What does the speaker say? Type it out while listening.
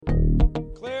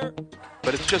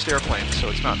but it's just airplanes, so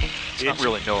it's not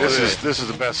really NOAA. This is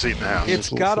the best seat in the house. It's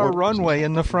got a runway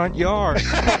in the front yard.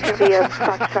 Via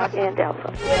Foxtrot and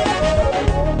Alpha.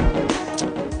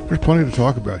 There's plenty to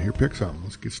talk about here. Pick something.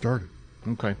 Let's get started.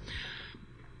 Okay.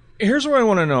 Here's what I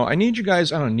want to know. I don't need you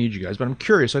guys, but I'm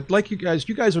curious. I'd like you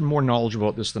guys are more knowledgeable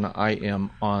about this than I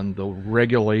am on the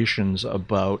regulations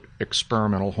about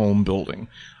experimental home building.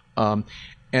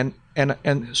 And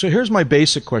so here's my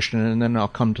basic question, and then I'll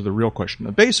come to the real question.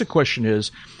 The basic question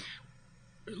is,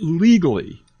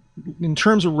 legally, in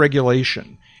terms of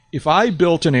regulation, if I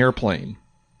built an airplane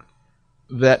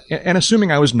that, and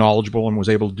assuming I was knowledgeable and was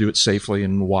able to do it safely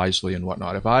and wisely and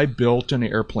whatnot, if I built an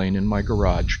airplane in my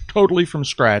garage totally from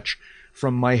scratch,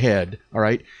 from my head, all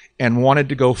right, and wanted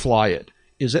to go fly it,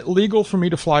 is it legal for me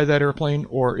to fly that airplane,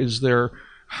 or is there,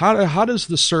 how does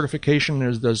the certification,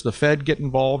 does the Fed get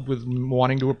involved with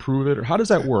wanting to approve it, or how does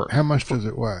that work? How much does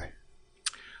it weigh?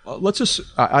 Let's just,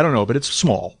 I don't know, but it's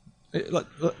small.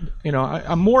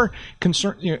 I'm more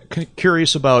concerned,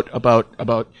 curious about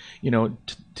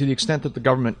to the extent that the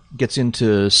government gets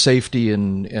into safety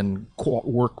and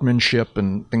workmanship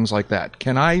and things like that.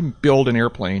 Can I build an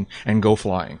airplane and go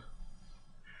flying?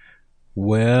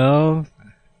 Well,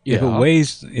 if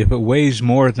it weighs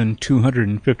more than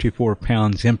 254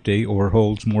 pounds empty, or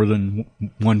holds more than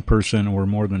one person, or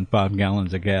more than 5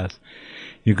 gallons of gas,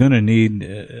 you're going to need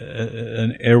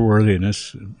an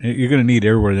airworthiness. You're going to need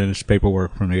airworthiness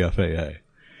paperwork from the FAA.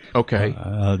 Okay.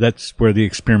 That's where the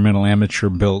experimental amateur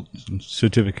built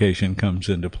certification comes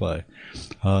into play.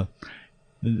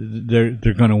 They're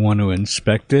going to want to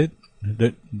inspect it.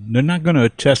 They're not going to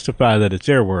testify that it's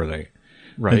airworthy.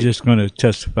 Right. They're just going to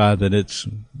testify that it's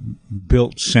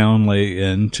built soundly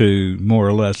into more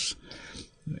or less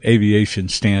aviation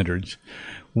standards.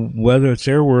 Whether it's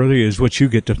airworthy is what you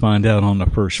get to find out on the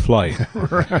first flight.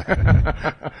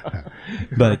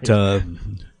 But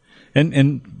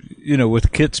and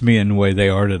with kits being the way they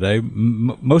are today,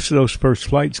 most of those first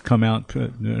flights come out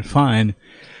fine.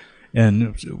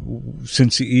 And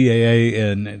since the EAA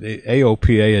and the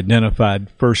AOPA identified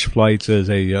first flights as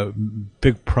a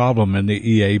big problem in the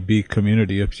EAB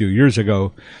community a few years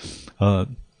ago,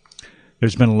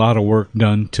 there's been a lot of work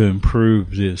done to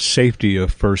improve the safety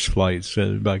of first flights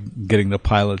by getting the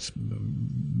pilots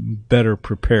better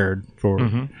prepared for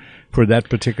that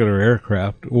particular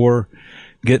aircraft, or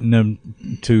getting them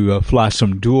to fly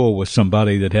some duel with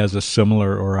somebody that has a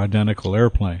similar or identical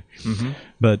airplane. Mm-hmm.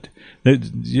 But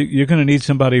you're going to need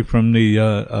somebody from the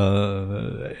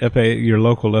FAA, your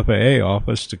local FAA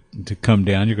office, to come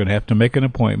down. You're going to have to make an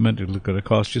appointment. It's going to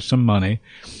cost you some money,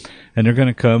 and they're going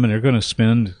to come and they're going to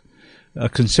spend a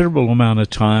considerable amount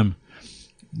of time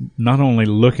not only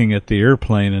looking at the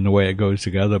airplane and the way it goes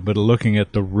together, but looking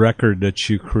at the record that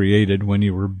you created when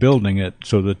you were building it,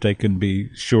 so that they can be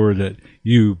sure that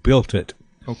you built it.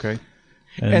 Okay.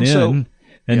 And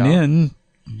then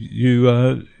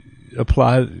you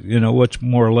apply, what's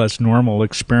more or less normal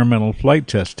experimental flight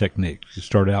test techniques. You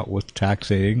start out with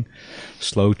taxiing,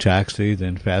 slow taxi,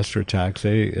 then faster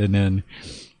taxi, and then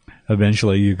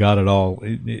eventually you got it all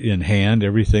in hand.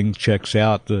 Everything checks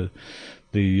out. The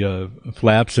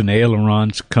flaps and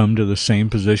ailerons come to the same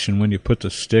position when you put the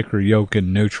stick or yoke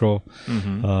in neutral.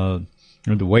 Mm-hmm.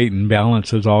 The weight and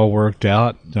balance is all worked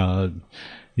out.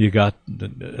 You got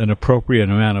an appropriate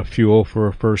amount of fuel for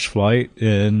a first flight,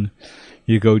 and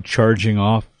you go charging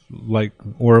off like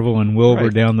Orville and Wilbur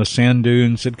down the sand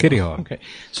dunes at Kitty Hawk. Okay,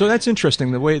 so that's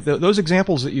interesting. The way those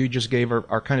examples that you just gave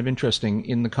are kind of interesting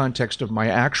in the context of my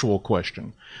actual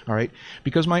question. All right,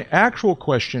 because my actual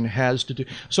question has to do.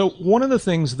 So one of the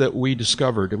things that we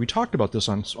discovered, and we talked about this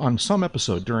on some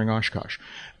episode during Oshkosh,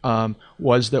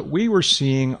 was that we were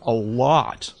seeing a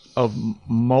lot of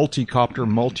multi-copter,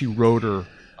 multi-rotor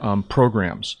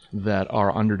programs that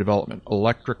are under development,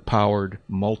 electric-powered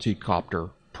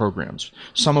multi-copter programs.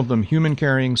 Some of them human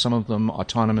carrying, some of them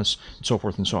autonomous, and so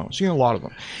forth and so on. Seeing a lot of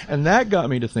them. And that got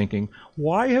me to thinking,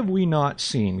 why have we not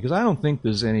seen, because I don't think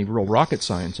there's any real rocket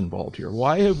science involved here,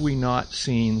 why have we not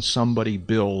seen somebody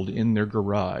build in their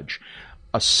garage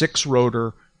a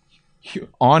 6-rotor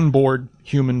onboard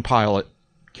human pilot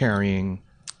carrying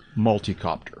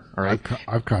multi-copter? All right?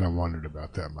 I've kind of wondered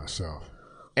about that myself.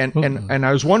 And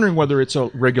I was wondering whether it's a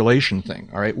regulation thing.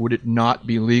 All right, would it not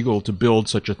be legal to build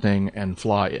such a thing and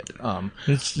fly it?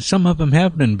 Some of them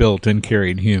have been built and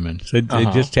carried humans. They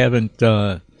just haven't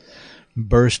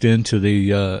burst into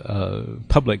the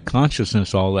public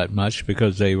consciousness all that much,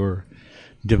 because they were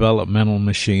developmental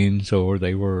machines, or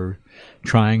they were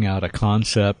trying out a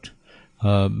concept.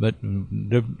 But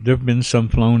there have been some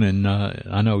flown in,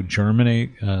 I know,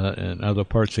 Germany and other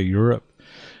parts of Europe.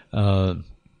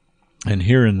 and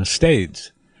here in the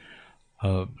States.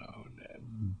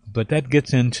 But that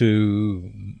gets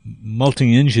into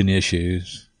multi-engine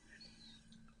issues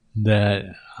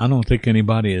that I don't think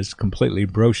anybody has completely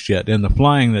broached yet. And the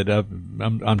flying that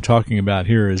I'm talking about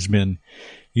here has been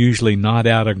usually not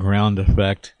out of ground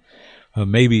effect,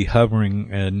 maybe hovering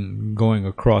and going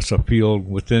across a field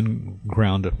within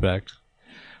ground effect.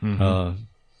 Mm-hmm.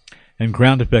 And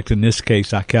ground effect in this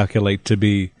case I calculate to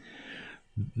be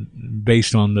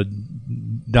based on the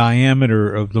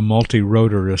diameter of the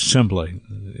multi-rotor assembly,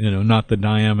 not the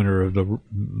diameter of the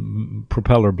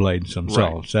propeller blades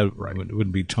themselves. Right. That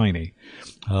would be tiny.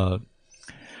 But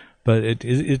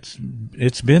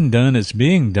it's been done. It's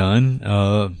being done,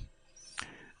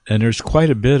 and there's quite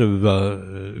a bit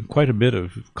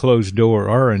of closed door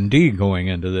R&D going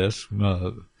into this.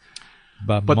 But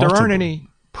there aren't any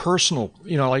personal,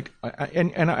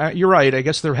 and you're right. I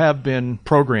guess there have been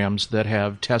programs that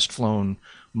have test flown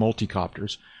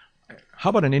multicopters.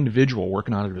 How about an individual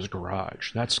working out of his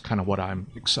garage? That's kind of what I'm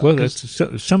excited. Well,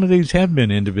 some of these have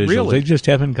been individuals. Really? They just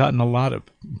haven't gotten a lot of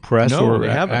press, or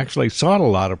actually sought a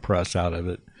lot of press out of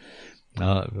it.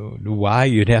 Why?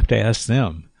 You'd have to ask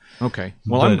them. Okay.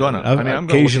 Well, I'm gonna. I've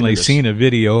occasionally seen a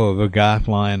video of a guy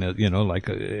flying, like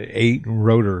a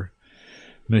 8-rotor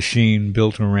machine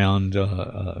built around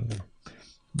an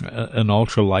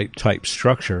ultralight type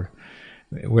structure,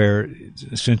 where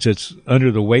since it's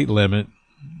under the weight limit,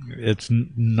 it's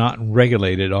not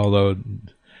regulated. Although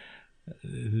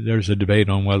there's a debate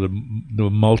on whether the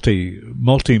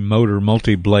multi-motor,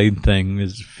 multi-blade thing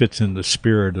fits in the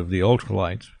spirit of the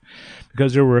ultralights,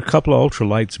 because there were a couple of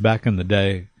ultralights back in the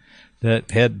day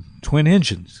that had twin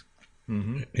engines,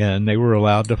 mm-hmm. and they were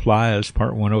allowed to fly as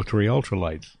Part 103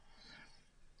 ultralights.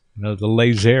 The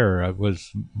Laser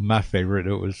was my favorite.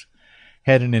 It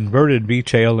had an inverted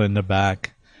V-tail in the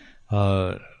back,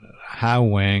 high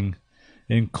wing,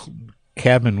 and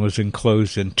cabin was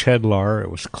enclosed in Kevlar.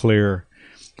 It was clear.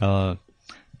 2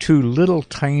 little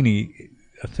tiny,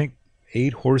 I think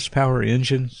 8 horsepower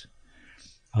engines,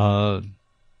 and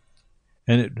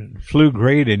it flew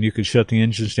great. And you could shut the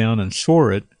engines down and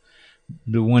soar it.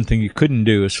 The one thing you couldn't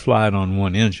do is fly it on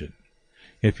one engine.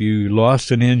 If you lost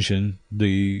an engine,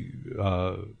 the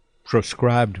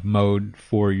prescribed mode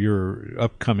for your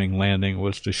upcoming landing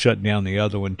was to shut down the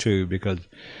other one too, because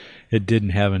it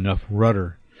didn't have enough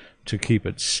rudder to keep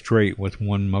it straight with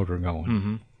one motor going.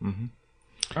 Mm-hmm. Mm-hmm.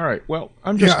 All right. Well,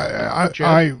 I'm just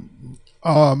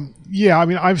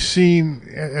I've seen,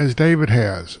 as David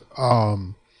has,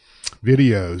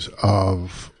 videos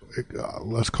of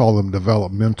let's call them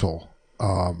developmental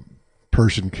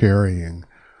person carrying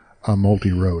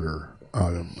multi-rotor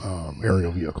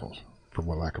aerial vehicles, for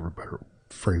lack of a better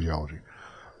phraseology.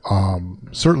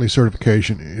 Certainly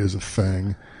certification is a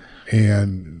thing,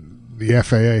 and the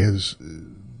FAA has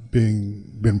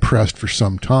been pressed for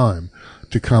some time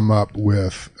to come up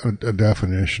with a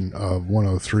definition of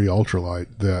 103 ultralight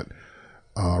that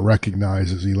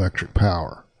recognizes electric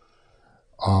power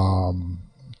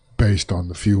based on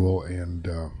the fuel and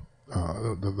the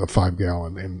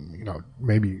 5-gallon, and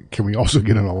maybe can we also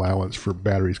get an allowance for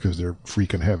batteries because they're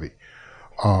freaking heavy,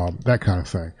 that kind of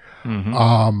thing.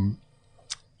 Mm-hmm.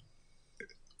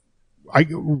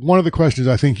 One of the questions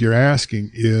I think you're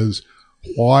asking is,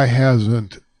 why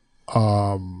hasn't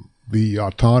the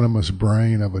autonomous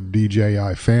brain of a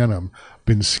DJI Phantom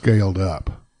been scaled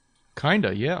up?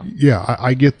 Kinda, yeah. Yeah,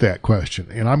 I get that question,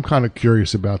 and I'm kind of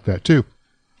curious about that too.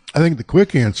 I think the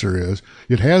quick answer is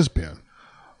it has been.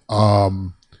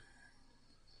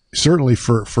 Certainly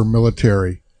for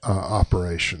military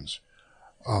operations.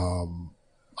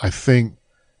 I think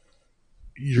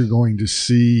you're going to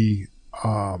see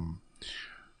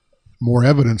more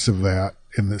evidence of that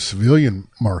in the civilian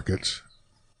markets,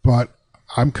 but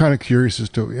I'm kind of curious as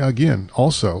to, again,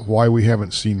 also why we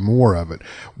haven't seen more of it.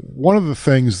 One of the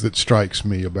things that strikes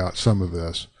me about some of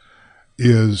this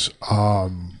is,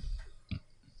 for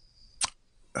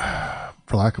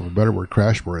lack of a better word,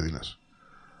 crashworthiness.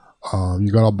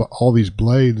 You got all these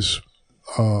blades,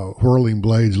 whirling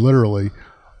blades, literally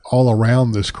all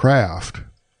around this craft.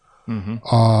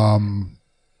 Mm-hmm.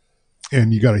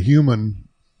 And you got a human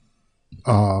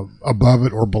above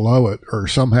it or below it, or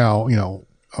somehow,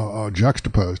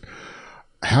 juxtaposed.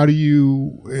 How do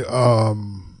you, I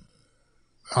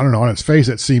don't know, on its face,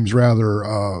 it seems rather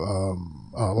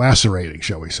lacerating,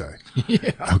 shall we say.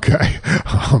 Yeah. Okay.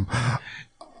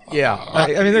 Yeah, I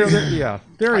mean,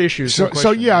 there are issues.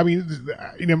 So yeah, I mean,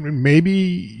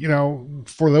 maybe,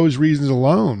 for those reasons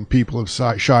alone, people have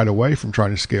shied away from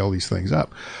trying to scale these things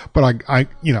up. But I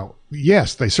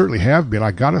yes, they certainly have been.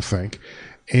 I got to think,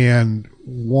 and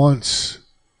once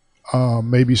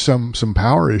maybe some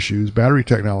power issues, battery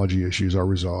technology issues are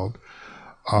resolved.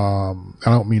 I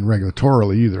don't mean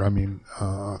regulatorily either. I mean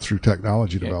through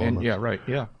technology development.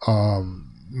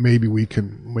 Maybe we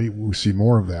see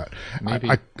more of that.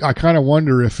 I kind of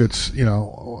wonder if it's,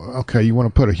 okay, you want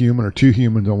to put a human or two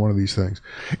humans on one of these things.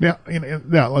 Now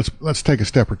let's take a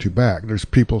step or two back. There's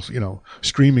people,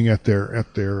 streaming at their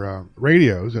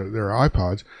radios, their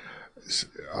iPods.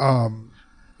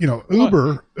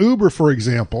 Uber, for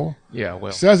example,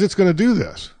 says it's going to do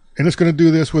this, and it's going to do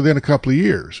this within a couple of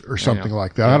years or something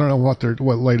like that. I don't know what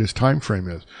latest time frame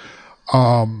is.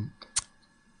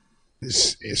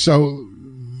 So,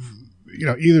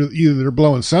 either they're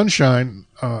blowing sunshine,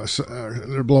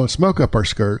 they're blowing smoke up our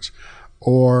skirts,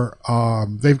 or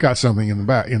they've got something in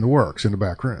the works in the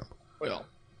back room. Well,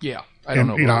 yeah. I don't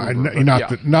know.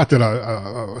 Not that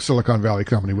a Silicon Valley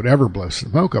company would ever blow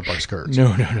smoke up our skirts.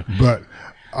 No. But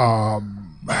I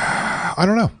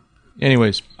don't know.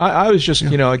 Anyways, I was just,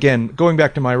 again, going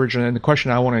back to my original, and the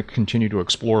question I want to continue to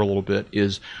explore a little bit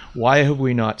is, why have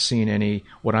we not seen any,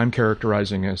 what I'm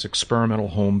characterizing as experimental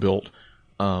home-built,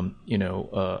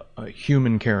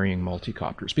 human-carrying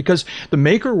multicopters? Because the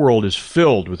maker world is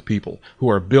filled with people who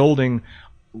are building,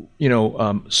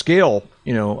 scale,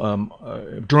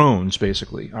 drones,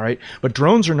 basically, all right? But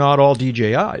drones are not all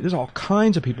DJI. There's all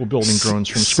kinds of people building drones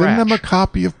from scratch. Send them a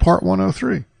copy of Part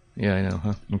 103. Yeah, I know,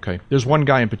 huh? Okay. There's one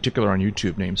guy in particular on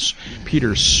YouTube named Peter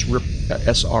Sripol,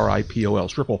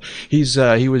 Sripol.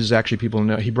 He was actually, people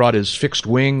know, he brought his fixed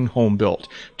wing home built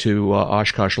to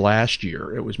Oshkosh last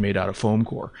year. It was made out of foam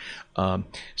core.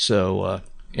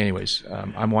 Anyways,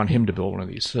 I want him to build one of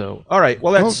these. So, all right.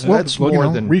 Well, that's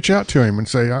more than... Reach out to him and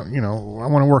say, I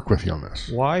want to work with you on this.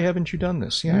 Why haven't you done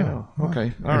this? Yeah. I know.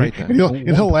 Okay. All right, then.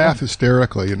 And he'll laugh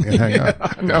hysterically and hang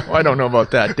up. No, I don't know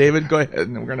about that. David, go ahead.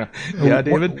 And we're gonna... Yeah,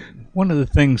 David? One of the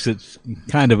things that's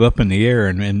kind of up in the air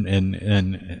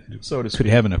and so could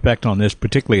have an effect on this,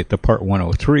 particularly at the Part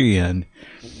 103 end,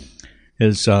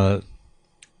 is how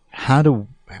to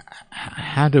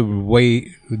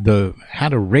rate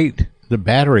the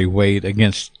battery weight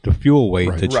against the fuel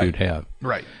weight you'd have.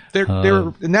 Right.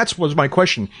 And that was my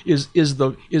question. Is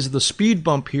the speed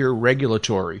bump here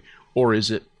regulatory, or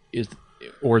is it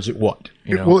what?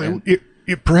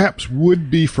 It perhaps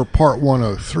would be for Part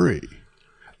 103.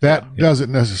 That doesn't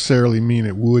necessarily mean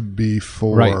it would be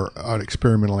for an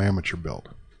experimental amateur build.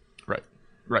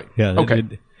 Right. Yeah.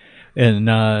 Okay.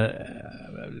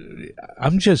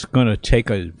 I'm just going to take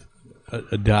a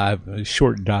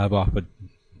short dive off a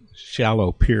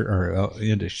shallow pier or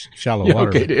into shallow water.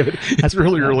 Okay, David. It's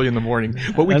really early in the morning,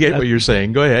 but we get what you're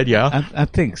saying. Go ahead. Yeah. I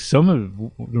think some of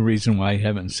the reason why I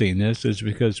haven't seen this is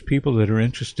because people that are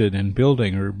interested in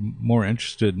building are more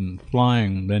interested in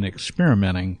flying than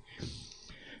experimenting.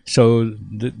 So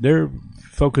they're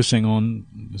focusing on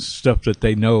stuff that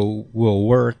they know will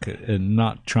work and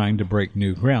not trying to break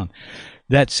new ground.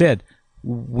 That said,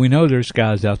 we know there's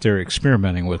guys out there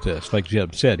experimenting with this. Like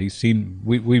Jeb said,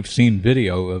 we've seen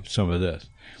video of some of this,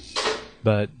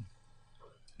 but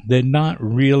they're not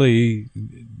really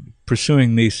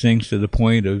pursuing these things to the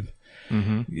point of,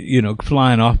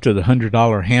 flying off to the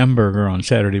 $100 hamburger on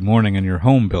Saturday morning in your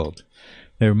home built.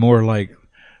 They're more like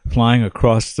flying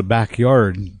across the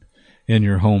backyard in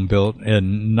your home built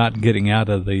and not getting out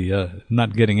of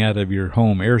your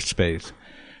home airspace.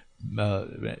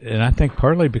 And I think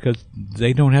partly because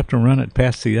they don't have to run it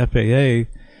past the FAA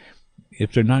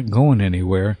if they're not going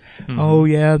anywhere. Mm-hmm. Oh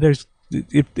yeah,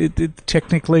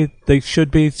 technically they should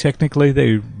be. Technically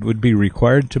they would be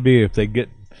required to be if they get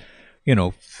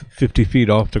 50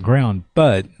 feet off the ground.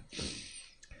 But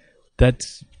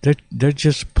they're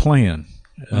just playing.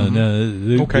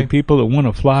 Mm-hmm. The people that want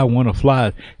to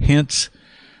fly. Hence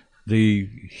the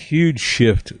huge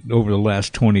shift over the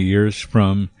last 20 years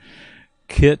from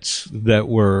kits that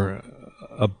were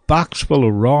a box full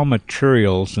of raw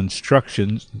materials,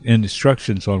 instructions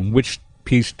on which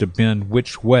piece to bend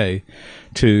which way,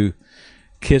 to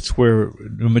kits where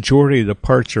the majority of the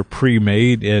parts are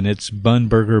pre-made and it's bun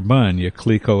burger bun. You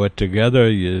Cleco it together,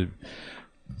 you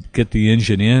get the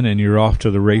engine in, and you're off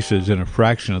to the races in a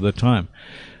fraction of the time.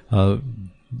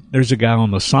 There's a guy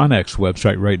on the Sonex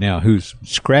website right now who's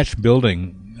scratch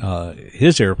building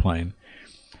his airplane.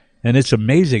 And it's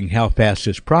amazing how fast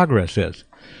his progress is.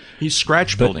 He's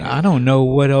scratch building. I don't know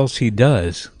what else he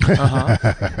does.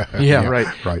 Yeah, right.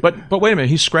 But wait a minute.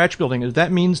 He's scratch building.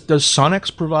 That means, does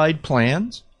Sonex provide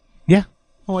plans? Yeah.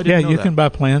 Oh, I didn't know that. Yeah, you can buy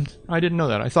plans. I didn't know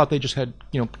that. I thought they just had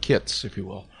kits, if you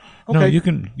will. Okay. No,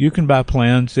 you can buy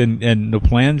plans, and the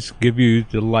plans give you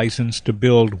the license to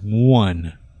build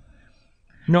one.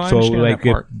 No, I so understand like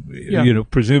that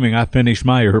part. presuming I finish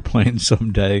my airplane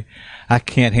someday, I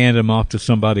can't hand them off to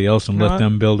somebody else and let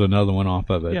them build another one off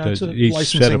of it. Yeah, it's a Each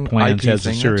set of licensing plans IP has a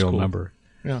thing. serial That's cool. number.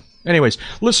 Yeah. Anyways,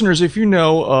 listeners, if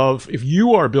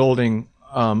you are building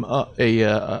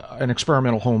an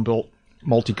experimental home built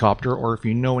multicopter, or if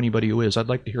you know anybody who is, I'd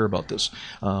like to hear about this.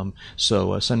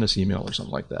 So send us an email or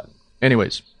something like that.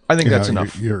 Anyways, I think that's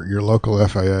enough. Your local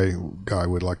FAA guy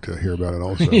would like to hear about it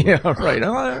also. Yeah, right.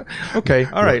 Okay,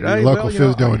 all right. Your local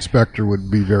FSDO inspector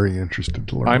would be very interested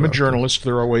to learn. I'm a about journalist.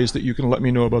 There are ways that you can let me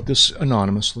know about this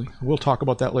anonymously. We'll talk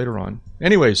about that later on.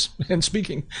 Anyways, and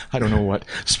speaking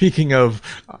of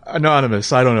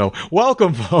anonymous, I don't know.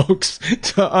 Welcome, folks,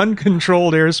 to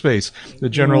Uncontrolled Airspace, the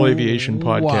General Aviation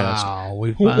Podcast. Wow,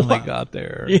 we finally got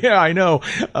there. Yeah, I know.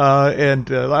 And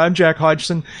I'm Jack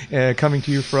Hodgson, coming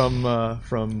to you from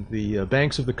the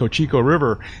banks of the Cocheco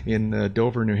River in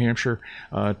Dover, New Hampshire,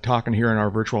 talking here in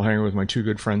our virtual hangar with my two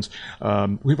good friends.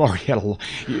 We've already had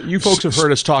you folks have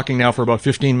heard us talking now for about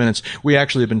 15 minutes. We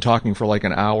actually have been talking for like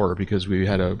an hour because we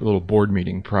had a little board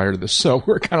meeting prior to this, so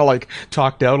we're kind of like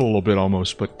talked out a little bit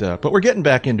almost, but we're getting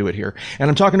back into it here. And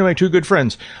I'm talking to my two good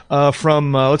friends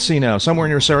from let's see now, somewhere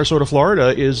near Sarasota, Florida,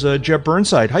 is Jeb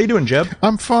Burnside. How you doing, Jeb?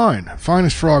 I'm fine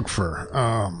as frog fur.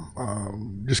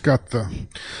 Just got the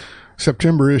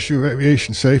September issue of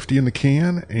Aviation Safety in the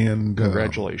can, and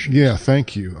congratulations. Yeah,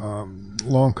 thank you.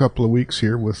 Long couple of weeks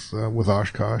here with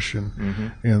Oshkosh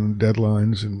and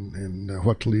deadlines and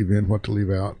what to leave in, what to leave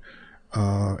out.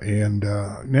 And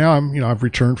now I've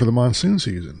returned for the monsoon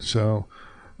season. So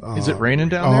is it raining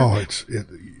down there?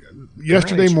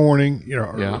 Yesterday morning, I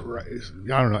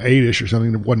don't know, 8-ish or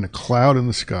something. There wasn't a cloud in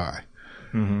the sky.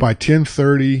 By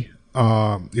 10:30,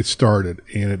 it started,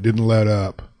 and it didn't let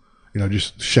up.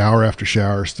 Just shower after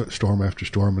shower, storm after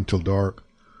storm until dark.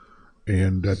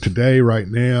 And today, right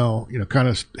now, kind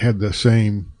of had the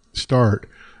same start,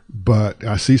 but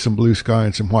I see some blue sky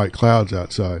and some white clouds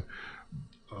outside.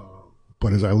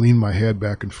 But as I lean my head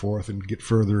back and forth and get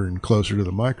further and closer to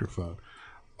the microphone,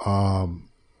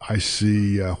 I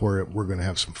see where we're going to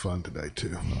have some fun today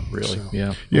too. Really? So,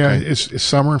 yeah. Yeah, Okay. it's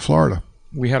summer in Florida.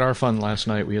 We had our fun last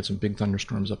night. We had some big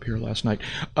thunderstorms up here last night.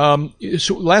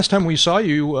 So last time we saw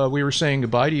you, we were saying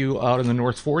goodbye to you out in the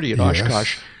North 40 at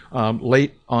Oshkosh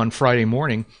late on Friday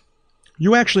morning.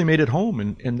 You actually made it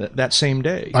home in that same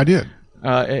day. I did.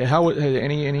 How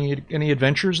any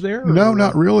adventures there? No,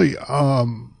 not really.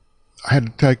 I had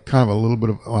to take kind of a little bit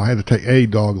of. I had to take a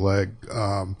dog leg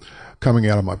coming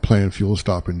out of my planned fuel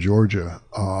stop in Georgia,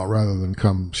 rather than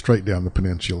come straight down the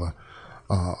peninsula,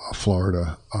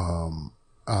 Florida.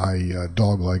 I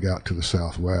dogleg out to the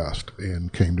southwest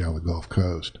and came down the Gulf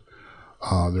Coast.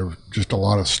 There were just a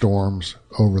lot of storms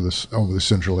over the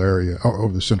central area,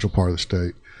 over the central part of the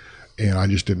state, and I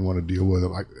just didn't want to deal with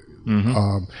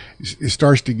them. It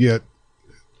starts to get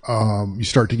you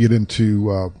start to get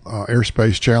into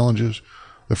airspace challenges.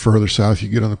 The further south you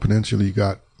get on the peninsula, you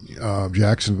got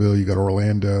Jacksonville, you got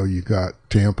Orlando, you got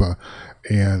Tampa,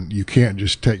 and you can't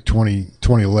just take 20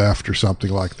 left or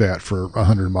something like that for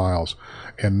 100 miles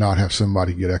and not have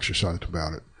somebody get exercised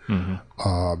about it.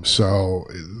 So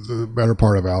the better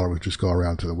part of Valor was just go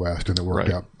around to the west, and it worked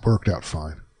out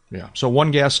fine. Yeah. So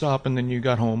one gas stop, and then you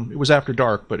got home. It was after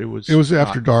dark, but it was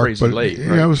after dark, crazy but late.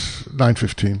 Yeah, it was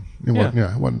 9:15. It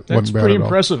wasn't That's bad pretty at all.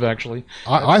 impressive, actually.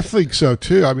 I think so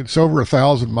too. I mean, it's over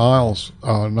 1,000 miles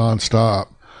nonstop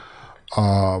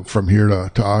from here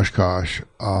to Oshkosh,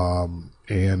 and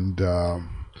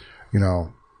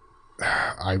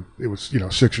it was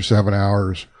 6 or 7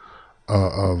 hours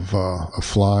of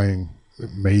flying,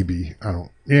 maybe.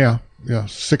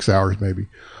 6 hours maybe,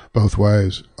 both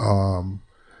ways.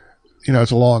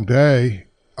 It's a long day,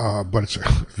 but it's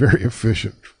a very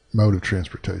efficient mode of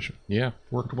transportation. Yeah,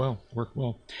 worked well.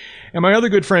 And my other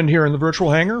good friend here in the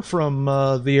virtual hangar from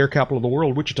the air capital of the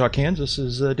world, Wichita, Kansas,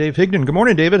 is Dave Higdon. Good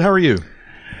morning, David. How are you?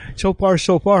 So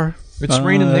far. It's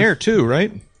raining there too,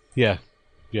 right? Yeah.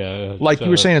 Like you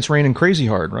were saying, it's raining crazy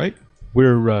hard, right?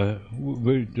 We're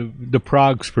the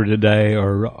progs for today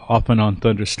are often on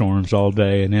thunderstorms all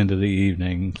day and into the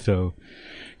evening, so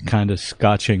kind of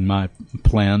scotching my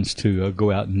plans to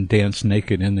go out and dance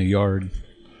naked in the yard.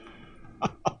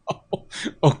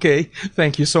 Okay,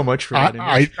 thank you so much for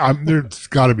that. There's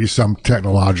got to be some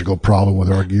technological problem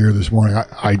with our gear this morning.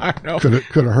 I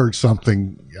could have heard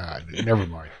something. Never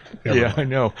mind. I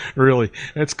know. Really,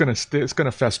 it's gonna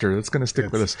fester. It's gonna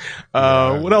stick with us.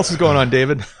 What else is going on,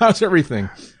 David? How's everything?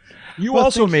 You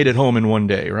also made it home in one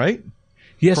day, right?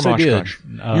 Yes, I did.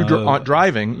 You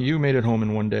driving. You made it home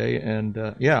in one day, and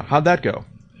how'd that go?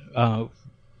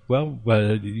 Well,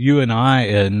 you and I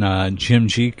and Jim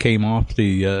G came off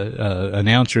the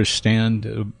announcer's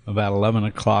stand about 11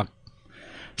 o'clock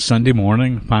Sunday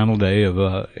morning, final day of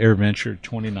AirVenture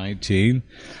 2019.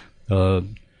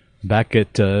 Back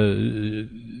at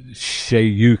Shea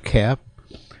UCAP,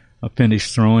 I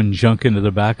finished throwing junk into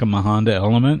the back of my Honda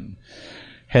Element,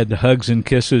 had the hugs and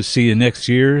kisses, see you next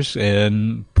year's,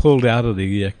 and pulled out of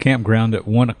the campground at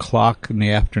 1 o'clock in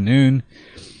the afternoon,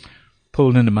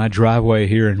 pulled into my driveway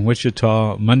here in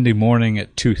Wichita Monday morning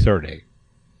at 2:30.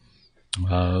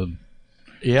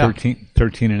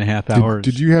 13 and a half hours.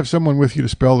 Did you have someone with you to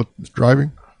spell the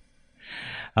driving?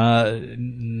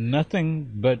 Nothing,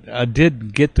 but I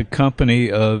did get the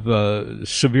company of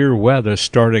severe weather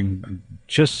starting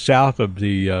just south of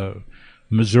the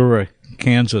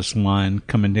Missouri-Kansas line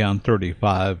coming down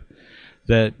 35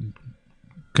 that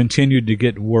continued to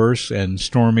get worse and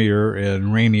stormier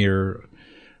and rainier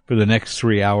for the next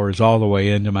 3 hours all the way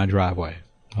into my driveway.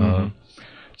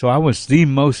 So I was the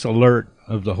most alert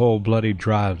of the whole bloody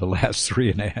drive the last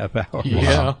 3.5 hours.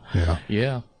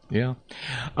 Yeah.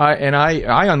 And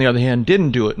I, on the other hand,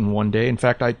 didn't do it in one day. In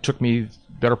fact, it took me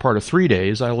better part of 3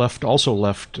 days. I also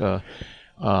left Camp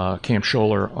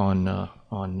Scholler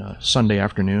on Sunday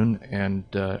afternoon and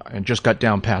just got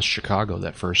down past Chicago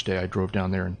that first day. I drove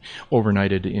down there and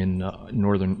overnighted in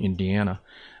northern Indiana.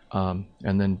 And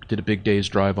then did a big day's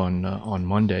drive on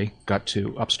Monday. Got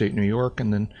to upstate New York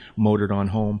and then motored on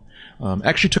home.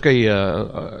 Actually took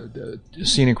a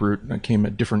scenic route. I came a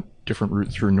different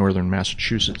route through northern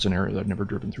Massachusetts, an area that I've never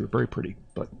driven through. Very pretty.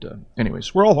 But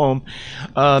anyways, we're all home.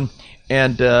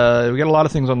 And we got a lot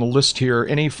of things on the list here.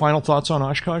 Any final thoughts on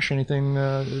Oshkosh? Anything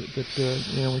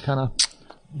that we kind of...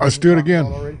 Let's do it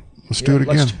again. Let's do it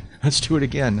again. Let's do it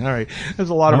again. All right.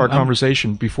 There's a lot of our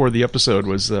conversation before the episode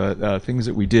was things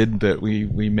that we did that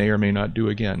we may or may not do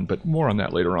again, but more on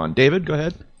that later on. David, go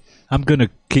ahead. I'm going to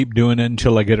keep doing it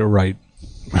until I get it right.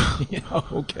 Yeah,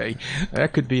 okay.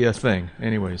 That could be a thing.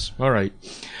 Anyways, all right.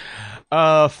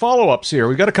 Follow-ups here.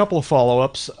 We've got a couple of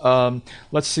follow-ups.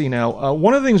 Let's see now.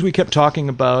 One of the things we kept talking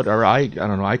about, or I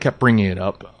don't know, I kept bringing it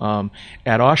up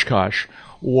at Oshkosh,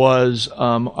 was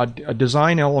a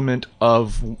design element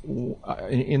of,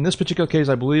 in this particular case,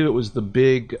 I believe it was the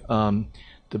big Boeing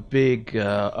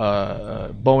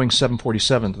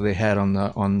 747 that they had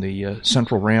on the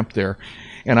central ramp there,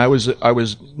 and I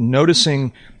was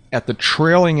noticing at the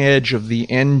trailing edge of the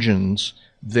engines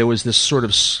there was this sort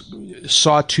of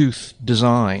sawtooth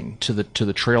design to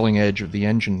the trailing edge of the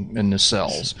engine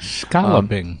nacelles.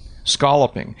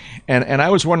 Scalloping. And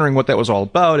I was wondering what that was all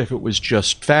about, if it was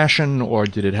just fashion or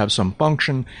did it have some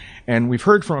function. And we've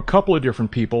heard from a couple of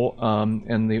different people,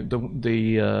 and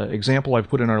the example I've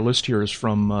put in our list here is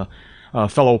from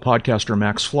fellow podcaster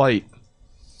Max Flight,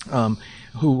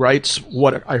 who writes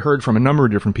what I heard from a number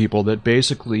of different people, that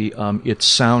basically it's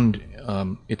sound,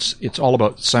 it's all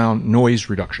about sound noise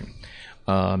reduction.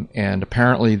 And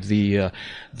apparently the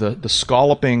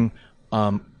scalloping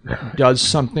does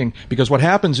something, because what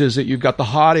happens is that you've got the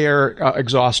hot air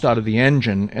exhaust out of the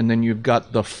engine, and then you've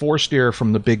got the forced air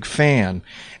from the big fan,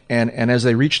 and as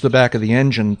they reach the back of the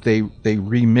engine, they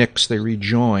remix, they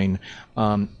rejoin,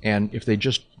 and if they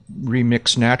just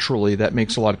remix naturally, that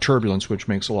makes a lot of turbulence, which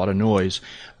makes a lot of noise,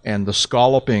 and the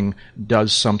scalloping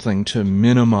does something to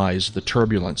minimize the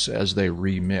turbulence as they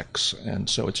remix, and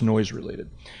so it's noise related.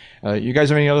 You guys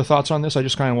have any other thoughts on this? I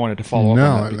just kind of wanted to follow up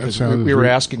on that because we were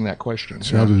asking that question. It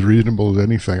sounds as reasonable as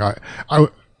anything. I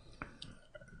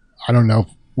don't know if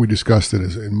we discussed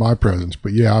it in my presence,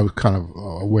 but yeah, I was kind of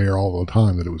aware all the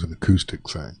time that it was an acoustic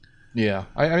thing. Yeah,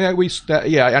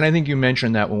 and I think you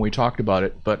mentioned that when we talked about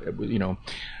it, but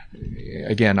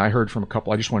again, I heard from a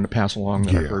couple. I just wanted to pass along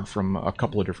that I heard from a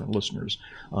couple of different listeners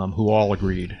who all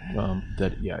agreed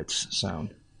that it's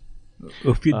sound.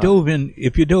 If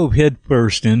you dove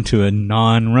headfirst into a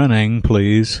non-running,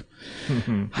 please,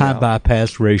 high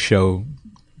bypass ratio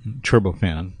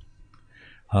turbofan,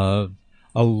 a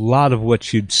lot of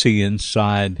what you'd see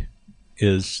inside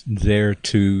is there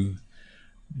to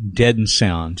deaden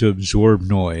sound, to absorb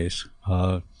noise.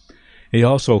 You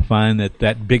also find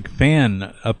that big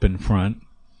fan up in front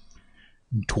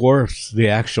dwarfs the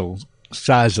actual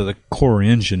size of the core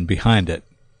engine behind it.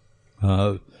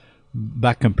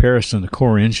 By comparison, the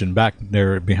core engine back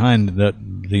there behind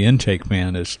the intake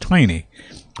fan is tiny.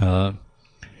 And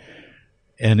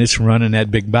it's running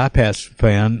that big bypass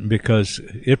fan because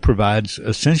it provides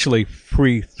essentially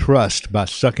free thrust by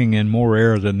sucking in more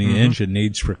air than the engine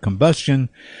needs for combustion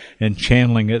and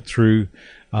channeling it through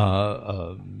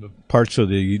parts of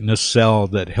the nacelle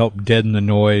that help deaden the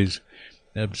noise,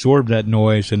 absorb that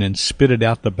noise, and then spit it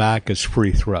out the back as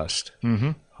free thrust.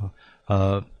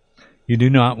 You do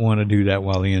not want to do that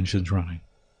while the engine's running.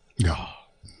 No.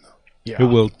 Yeah.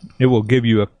 It will give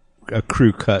you a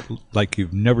crew cut like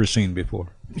you've never seen before.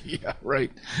 Yeah,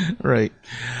 right.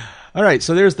 All right,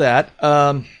 so there's that.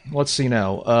 Let's see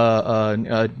now.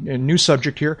 A new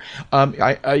subject here.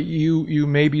 You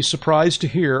may be surprised to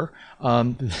hear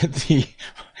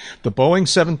the Boeing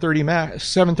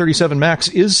 737 MAX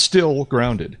is still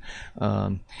grounded.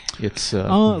 It's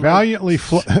valiantly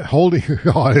holding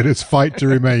on in its fight to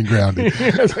remain grounded.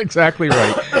 That's exactly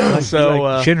right. So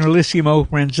like Generalissimo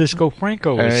Francisco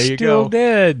Franco is still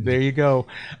dead. There you go.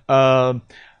 I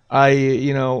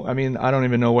don't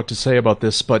even know what to say about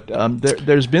this, but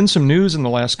there's been some news in the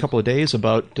last couple of days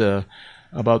about the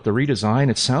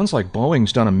redesign. It sounds like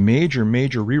Boeing's done a major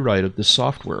rewrite of this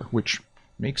software, which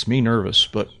makes me nervous.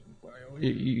 But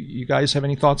you guys have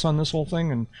any thoughts on this whole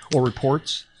thing or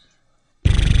reports?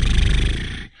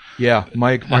 Yeah,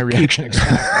 my reaction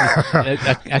exactly.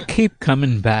 I keep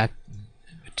coming back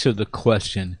to the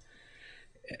question: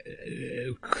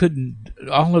 could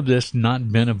all of this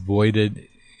not been avoided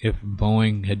if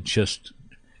Boeing had just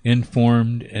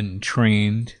informed and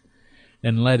trained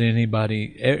and let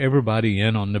everybody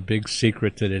in on the big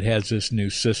secret that it has this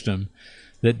new system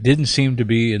that didn't seem to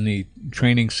be in the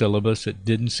training syllabus, it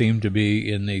didn't seem to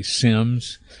be in the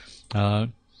sims,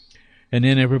 and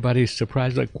then everybody's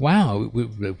surprised, like, wow, but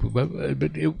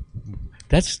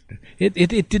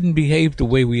it didn't behave the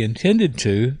way we intended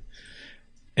to,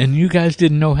 and you guys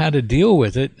didn't know how to deal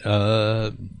with it.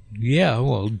 Yeah,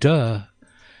 well, duh.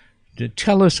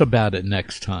 Tell us about it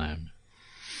next time.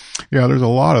 Yeah, there's a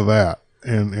lot of that,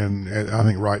 and I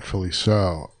think rightfully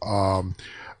so.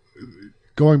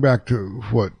 Going back to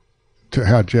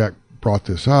how Jack brought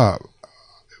this up,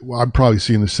 I'm probably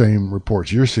seeing the same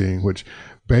reports you're seeing, which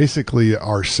basically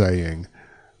are saying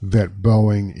that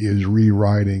Boeing is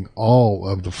rewriting all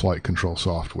of the flight control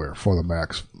software for the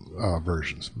MAX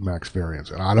versions, MAX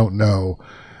variants. And I don't know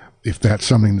if that's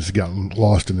something that's gotten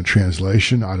lost in the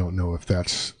translation. I don't know if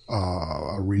that's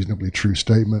a reasonably true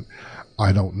statement.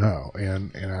 I don't know.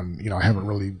 And I haven't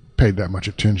really paid that much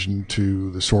attention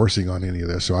to the sourcing on any of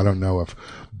this, so I don't know if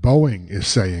Boeing is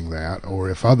saying that or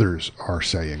if others are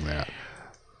saying that.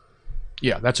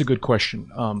 Yeah, that's a good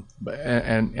question.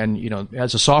 And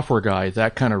as a software guy,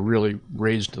 that kind of really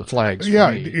raised the flags. Yeah,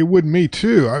 for me. it would me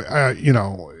too.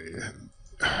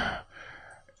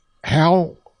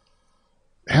 How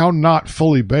not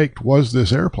fully baked was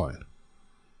this airplane?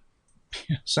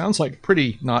 Sounds like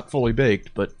pretty not fully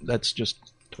baked, but that's just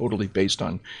totally based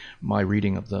on my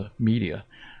reading of the media.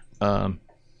 I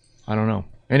don't know.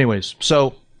 Anyways,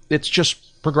 so it's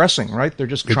just progressing, right? They're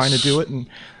just trying to do it, and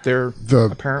they're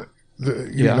apparent.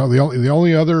 The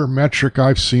only other metric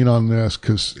I've seen on this,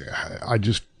 because I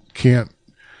just can't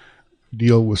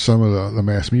deal with some of the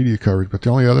mass media coverage, but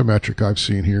the only other metric I've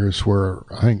seen here is where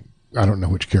I don't know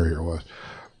which carrier it was,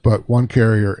 but one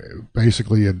carrier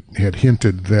basically had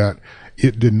hinted that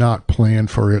it did not plan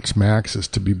for its MAXs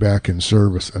to be back in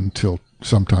service until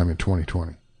sometime in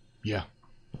 2020. Yeah.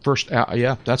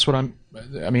 That's what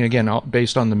again,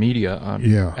 based on the media,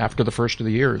 after the first of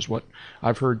the year is what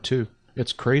I've heard too.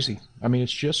 It's crazy.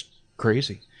 It's just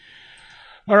crazy.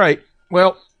 All right.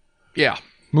 Well, yeah,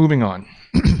 moving on.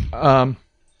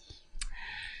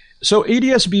 So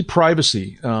ADS-B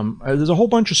privacy, there's a whole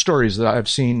bunch of stories that I've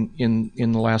seen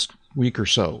in the last week or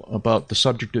so about the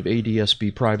subject of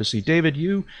ADS-B privacy. David,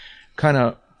 you kind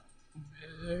of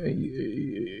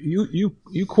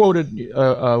you quoted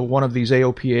one of these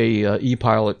AOPA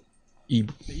ePilot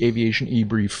aviation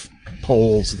eBrief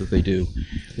polls that they do,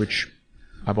 which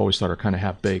I've always thought are kind of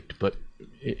half-baked, but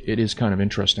it is kind of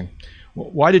interesting.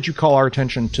 Why did you call our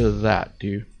attention to that? Do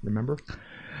you remember?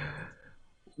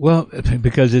 Well,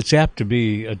 because it's apt to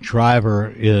be a driver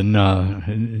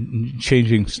in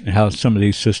changing how some of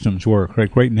these systems work.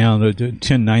 Right now, the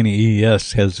 1090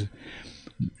 ES has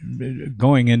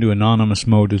going into anonymous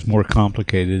mode is more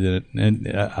complicated,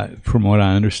 and from what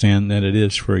I understand, than it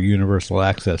is for a universal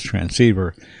access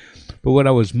transceiver. But what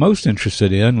I was most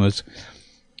interested in was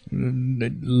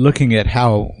looking at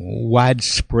how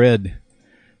widespread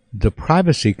the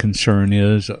privacy concern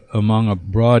is among a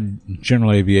broad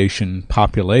general aviation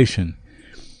population.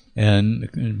 And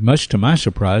much to my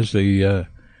surprise, the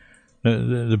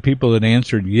people that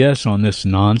answered yes on this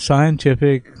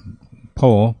non-scientific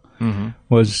poll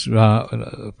was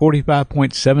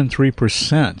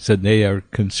 45.73% said they are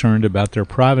concerned about their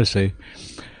privacy,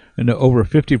 and over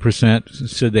 50%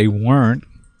 said they weren't.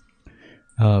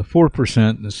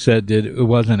 4% said that it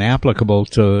wasn't applicable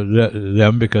to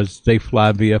them because they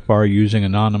fly VFR using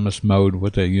anonymous mode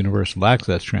with a universal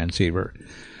access transceiver.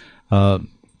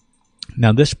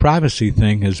 Now, this privacy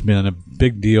thing has been a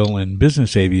big deal in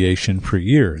business aviation for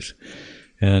years.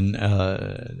 And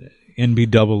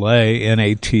NBAA,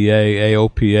 NATA,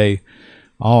 AOPA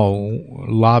all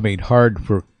lobbied hard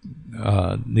for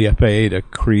the FAA to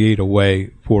create a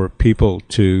way for people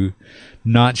to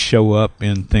not show up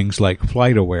in things like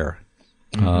FlightAware.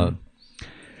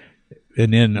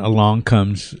 And then along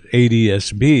comes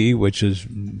ADSB, which is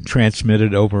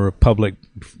transmitted over a public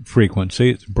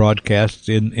frequency. It's broadcast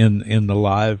in the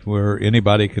live where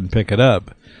anybody can pick it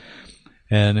up.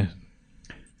 And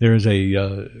there's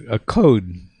a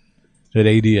code that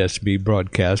ADSB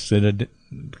broadcasts and it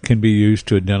can be used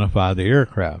to identify the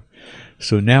aircraft.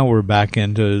 So now we're back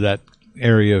into that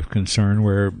area of concern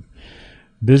where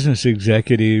business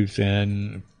executives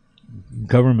and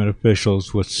government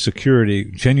officials with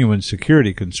genuine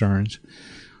security concerns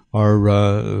are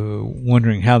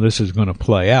wondering how this is going to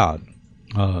play out.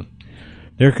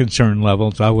 Their concern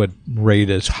levels I would rate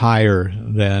as higher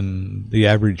than the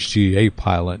average GA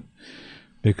pilot,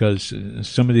 because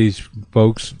some of these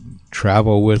folks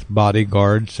travel with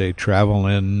bodyguards, they travel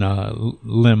in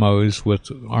limos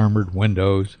with armored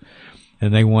windows,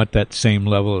 and they want that same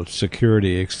level of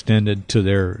security extended to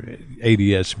their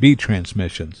ADSB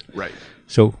transmissions. Right.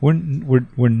 So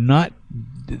we're not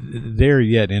there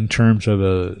yet in terms of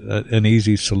an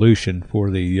easy solution for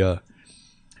the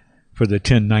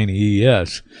 1090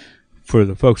 ES for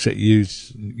the folks that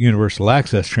use universal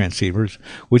access transceivers,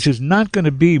 which is not going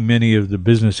to be many of the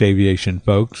business aviation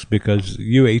folks, because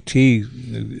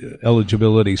UAT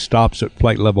eligibility stops at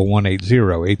flight level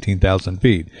 180, 18,000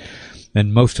 feet.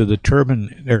 And most of the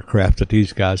turbine aircraft that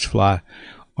these guys fly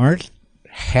aren't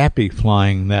happy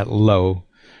flying that low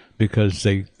because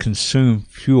they consume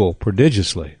fuel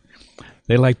prodigiously.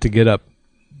 They like to get up,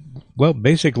 well,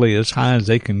 basically as high as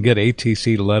they can get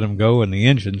ATC to let them go, and the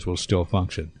engines will still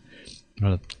function.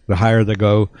 The higher they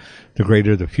go, the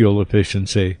greater the fuel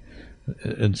efficiency,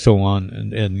 and so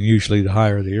on, and usually the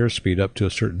higher the airspeed up to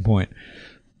a certain point.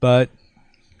 But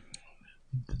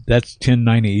that's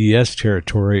 1090 ES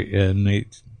territory, and the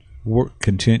work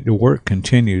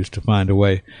continues to find a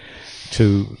way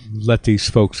to let these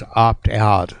folks opt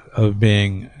out of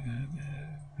being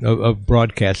of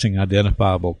broadcasting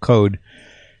identifiable code.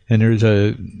 And there's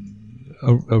a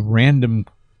random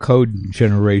code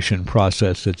generation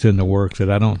process that's in the works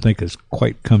that I don't think has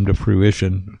quite come to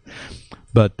fruition,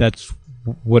 but that's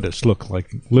what it's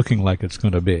looking like it's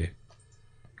going to be.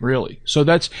 Really? So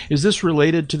is this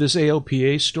related to this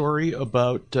AOPA story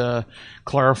about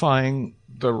clarifying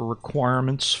the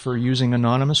requirements for using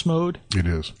anonymous mode? It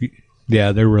is.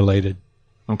 Yeah, they're related.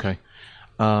 Okay.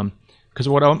 Because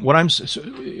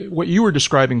what you were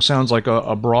describing sounds like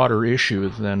a broader issue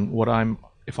than what I'm,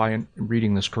 if I am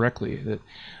reading this correctly, that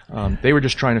they were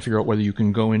just trying to figure out whether you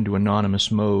can go into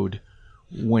anonymous mode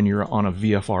when you're on a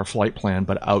VFR flight plan,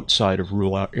 but outside of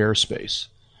rule airspace.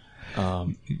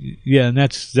 Yeah, and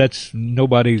that's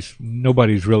nobody's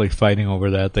really fighting over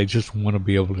that. They just want to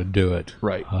be able to do it.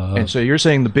 Right. And so you're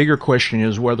saying the bigger question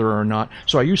is whether or not.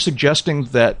 So are you suggesting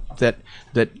that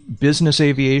business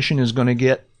aviation is going to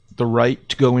get the right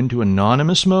to go into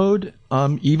anonymous mode,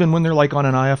 even when they're like on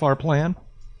an IFR plan?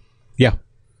 Yeah.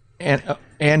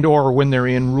 And or when they're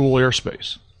in rule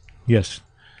airspace? Yes.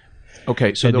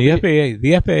 Okay, so and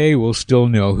the FAA will still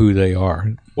know who they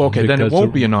are. Well, okay, then it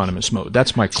won't be anonymous mode.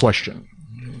 That's my question.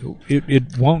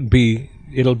 It won't be.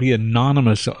 It'll be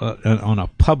anonymous on a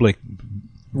public,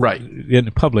 right, in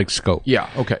a public scope. Yeah.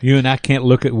 Okay. You and I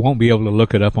won't be able to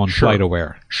look it up on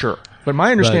FlightAware. Sure. But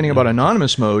my understanding about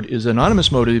anonymous mode is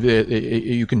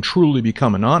you can truly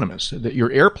become anonymous. That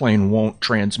your airplane won't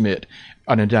transmit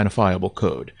an identifiable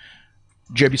code.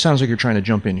 Jeb, it sounds like you're trying to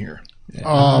jump in here.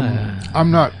 I'm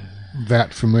not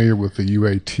that familiar with the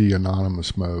UAT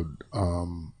anonymous mode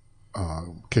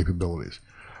capabilities.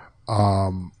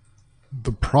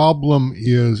 The problem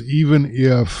is, even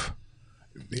if,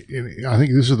 I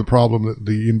think this is the problem that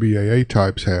the NBAA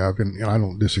types have, and I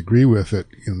don't disagree with it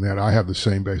in that I have the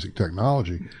same basic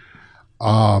technology.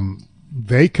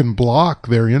 They can block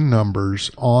their N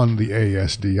numbers on the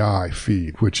ASDI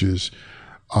feed, which is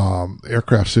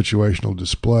aircraft situational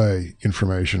display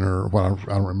information, or what I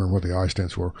don't remember what the I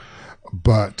stands for,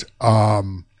 but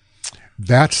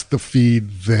that's the feed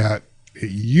that it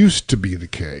used to be the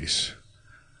case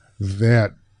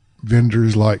that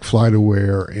vendors like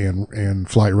FlightAware and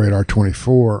Flight Radar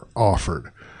 24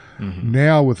 offered. Mm-hmm.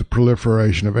 Now, with the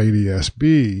proliferation of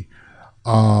ADSB,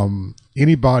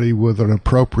 anybody with an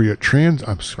appropriate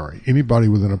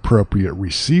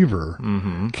receiver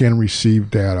mm-hmm. can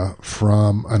receive data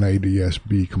from an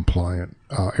ADSB compliant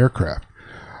aircraft.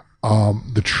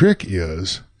 The trick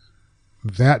is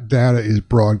that data is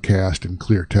broadcast in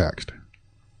clear text.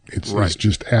 It's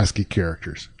just ASCII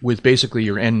characters with basically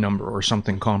your N number or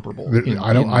something comparable.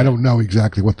 I don't know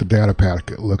exactly what the data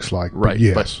packet looks like, right?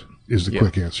 But yes, is the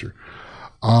quick answer.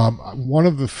 One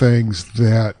of the things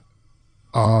that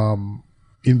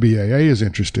NBAA is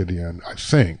interested in, I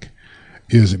think,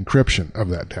 is encryption of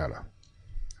that data.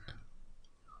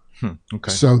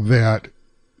 Okay. So that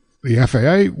the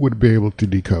FAA would be able to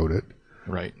decode it.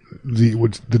 Right.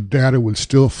 The data would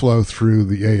still flow through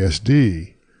the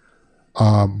ASD,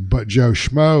 but Joe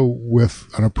Schmo with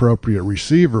an appropriate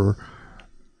receiver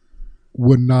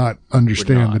would not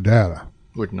understand the data.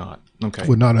 Would not. Okay.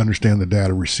 Would not understand the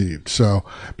data received. So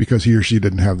because he or she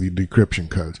didn't have the decryption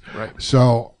codes. Right.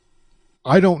 So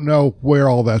I don't know where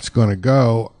all that's going to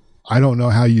go. I don't know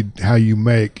how you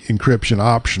make encryption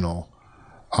optional.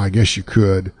 I guess you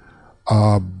could,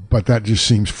 but that just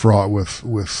seems fraught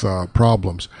with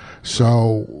problems.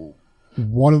 So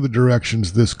one of the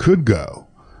directions this could go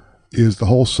is the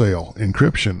wholesale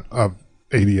encryption of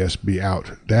ADS-B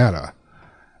out data.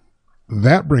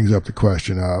 That brings up the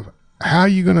question of how are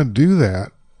you going to do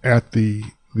that at the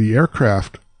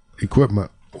aircraft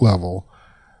equipment level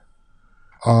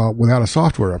without a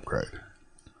software upgrade?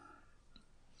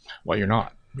 Well, you're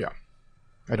not. Yeah.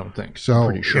 I don't think. So I'm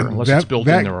pretty sure, unless it's built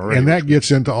in there already. And that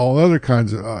gets into all other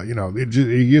kinds of,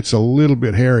 it gets a little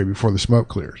bit hairy before the smoke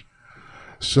clears.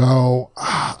 So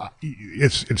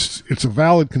it's a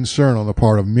valid concern on the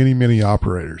part of many, many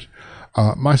operators,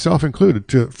 myself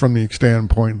included, from the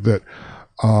standpoint that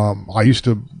I used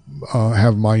to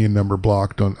have my N number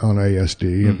blocked on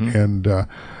ASD, and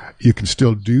you can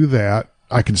still do that.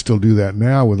 I can still do that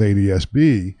now with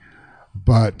ADS-B,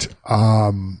 but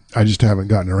I just haven't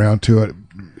gotten around to it.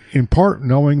 In part,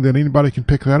 knowing that anybody can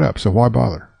pick that up, so why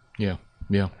bother? Yeah.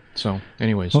 So,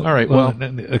 anyways, all right. Well,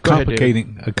 a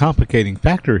complicating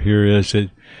factor here is that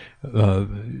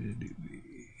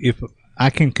if I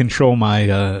can control my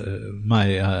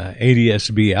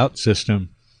ADS-B out system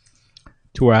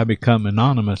to where I become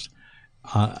anonymous,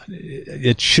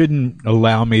 it shouldn't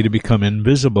allow me to become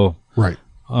invisible. Right.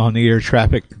 On the air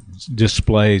traffic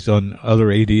displays on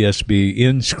other ADS-B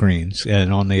in screens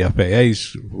and on the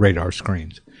FAA's radar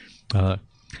screens.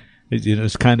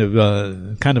 It's kind of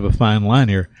a fine line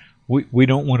here. We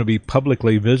don't want to be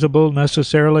publicly visible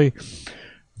necessarily,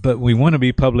 but we want to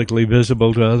be publicly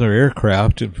visible to other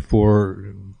aircraft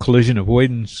for collision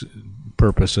avoidance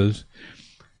purposes.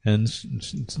 And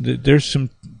there's some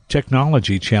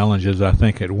technology challenges, I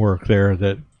think, at work there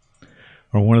that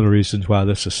are one of the reasons why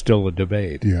this is still a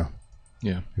debate. Yeah.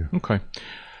 Okay.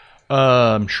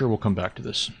 I'm sure we'll come back to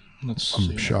this. Let's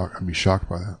see. I'd be shocked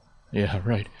by that. Yeah,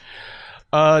 right.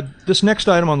 This next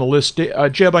item on the list,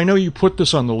 Jeb, I know you put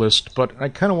this on the list, but I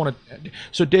kind of want to.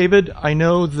 So, David, I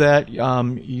know that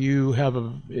you have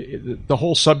the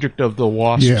whole subject of the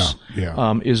WASPs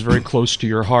is very close to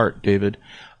your heart, David.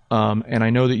 And I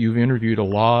know that you've interviewed a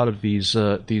lot of these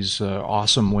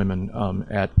awesome women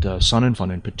at Sun and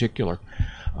Fun in particular.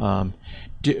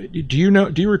 Do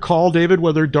you recall, David,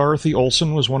 whether Dorothy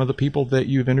Olson was one of the people that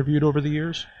you've interviewed over the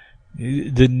years?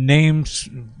 The names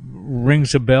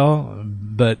rings a bell,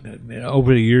 but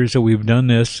over the years that we've done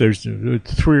this, there's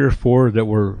 3 or 4 that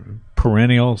were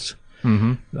perennials,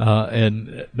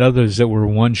 and others that were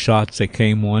one shots. They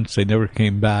came once, they never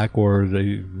came back, or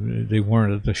they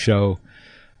weren't at the show.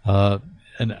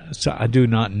 And so I do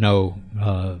not know.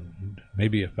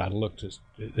 Maybe if I looked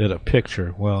at a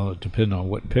picture, well, it depends on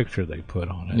what picture they put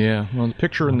on it. Yeah, well, the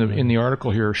picture in the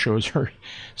article here shows her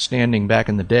standing back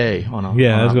in the day on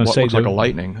what looks like a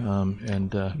Lightning,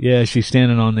 she's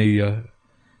standing on the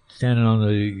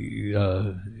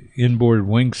inboard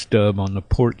wing stub on the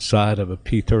port side of a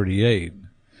P-38.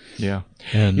 Yeah.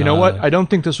 And you know what? I don't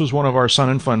think this was one of our Sun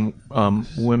and Fun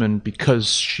women because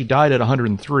she died at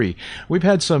 103. We've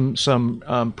had some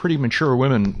pretty mature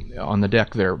women on the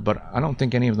deck there, but I don't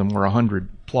think any of them were 100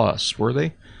 plus, were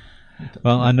they?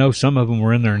 Well, I know some of them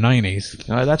were in their 90s.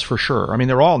 That's for sure. I mean,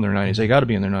 they're all in their 90s. They got to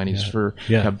be in their 90s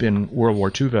have been World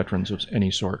War II veterans of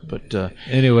any sort. But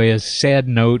anyway, a sad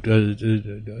note,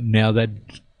 now that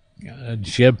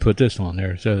Jeb put this on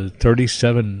there, so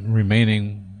 37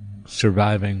 remaining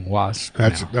surviving WASP.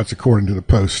 That's according to the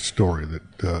Post story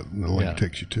that the link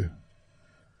takes you to.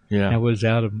 Yeah, that was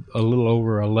out of a little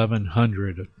over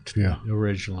 1,100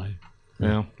 originally.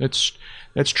 Yeah, that's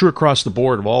true across the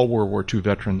board of all World War II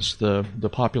veterans. The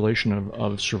population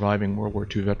of surviving World War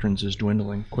II veterans is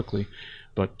dwindling quickly.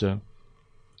 But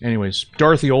anyways,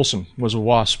 Dorothy Olson was a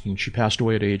WASP, and she passed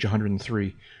away at age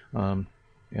 103.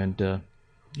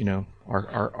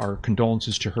 Our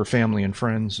condolences to her family and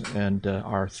friends, and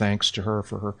our thanks to her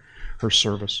for her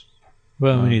service.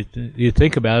 Well, when you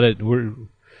think about it, we're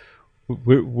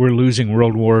losing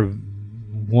World War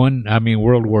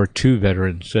II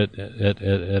veterans at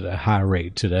a high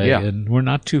rate today, and we're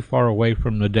not too far away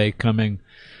from the day coming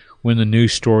when the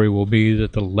news story will be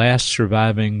that the last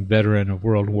surviving veteran of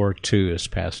World War II has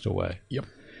passed away. Yep.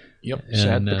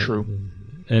 Sad but true.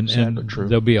 And true.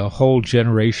 There'll be a whole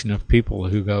generation of people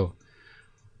who go,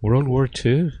 World War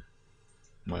II?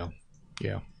 Well,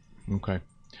 yeah. Okay.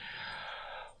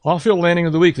 Off-field landing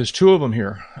of the week. There's 2 of them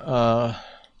here.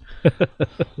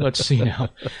 Let's see now.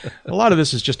 A lot of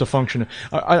this is just a function.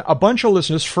 A bunch of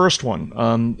listeners. First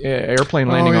one, airplane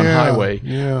landing on highway,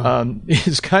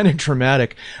 is kind of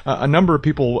dramatic. A number of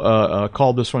people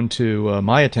called this one to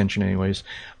my attention, anyways.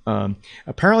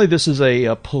 Apparently, this is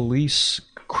a police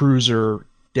cruiser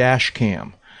dash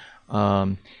cam,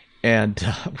 and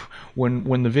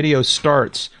when the video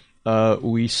starts,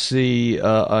 we see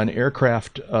an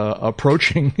aircraft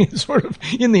approaching, sort of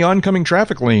in the oncoming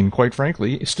traffic lane. Quite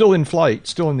frankly, still in flight,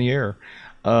 still in the air,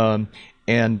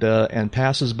 and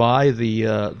passes by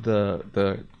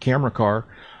the camera car,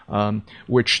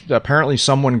 which apparently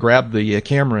someone grabbed the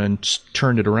camera and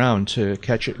turned it around to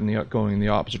catch it going in the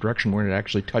opposite direction when it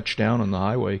actually touched down on the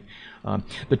highway.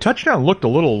 The touchdown looked a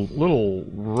little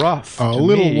rough, a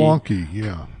little wonky,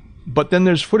 yeah. But then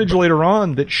there's footage later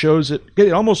on that shows it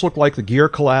almost looked like the gear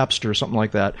collapsed or something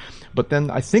like that. But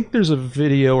then I think there's a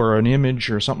video or an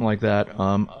image or something like that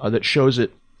that shows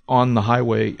it on the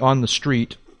highway, on the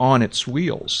street, on its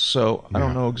wheels. So I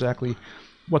don't know exactly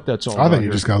what that's all about. I think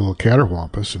you just got a little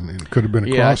caterwampus, and it could have been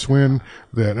a crosswind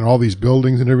and all these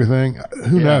buildings and everything.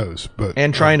 Who knows? But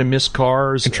trying to miss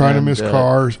cars. And trying to miss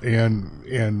cars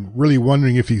and really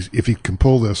wondering if he can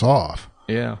pull this off.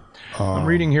 Yeah. I'm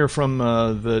reading here from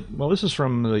this is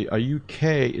from the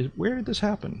UK. Where did this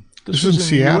happen? This is in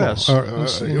Seattle.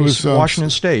 US. It was Washington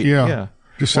State. Yeah.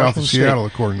 Just south of Seattle,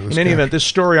 according to this. In any event, this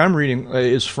story I'm reading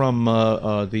is from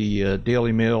the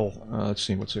Daily Mail. Let's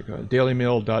see, what's it called?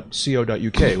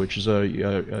 dailymail.co.uk, which is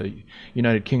a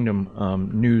United Kingdom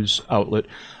news outlet.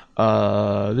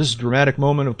 This is a dramatic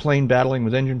moment of plane battling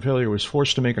with engine failure was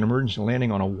forced to make an emergency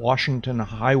landing on a Washington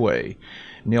highway.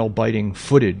 Nail-biting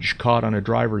footage caught on a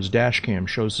driver's dash cam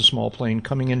shows the small plane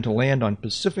coming in to land on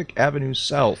Pacific Avenue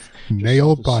South.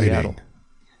 Nail-biting.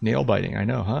 Nail-biting, I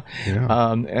know, huh?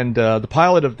 Yeah. And the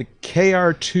pilot of the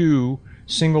KR-2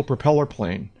 single propeller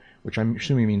plane, which I'm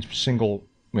assuming means single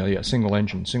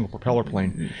engine, single propeller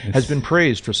plane, has been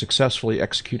praised for successfully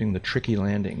executing the tricky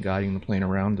landing, guiding the plane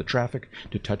around the traffic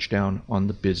to touch down on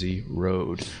the busy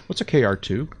road. What's a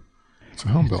KR-2? It's a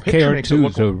home built.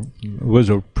 KR-2 was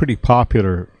a pretty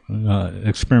popular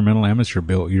experimental amateur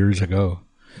built years ago.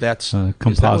 That's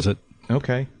composite.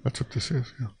 Okay. That's what this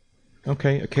is, yeah.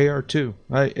 Okay, a KR-2.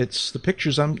 It's the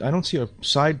pictures. I don't see a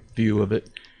side view of it.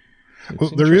 Well,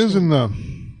 there is in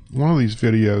one of these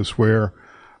videos where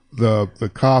the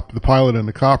pilot and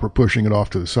the cop are pushing it off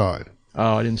to the side.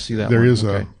 Oh, I didn't see that. There is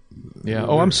a. Yeah.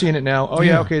 Oh, I'm seeing it now. Oh,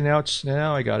 yeah. Okay. Now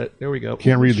I got it. There we go.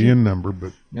 Can't read the end number,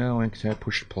 but no, I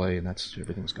push play, and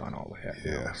everything's gone all the heck.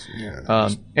 Yes. Yeah.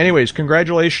 Anyways,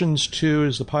 congratulations to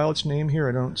is the pilot's name here?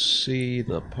 I don't see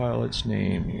the pilot's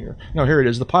name here. No, here it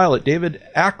is. The pilot, David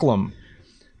Acklam.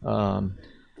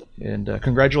 And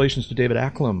congratulations to David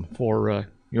Acklam for.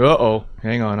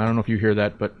 Hang on. I don't know if you hear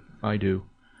that, but I do.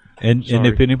 And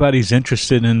if anybody's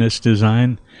interested in this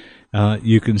design,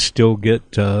 you can still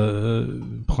get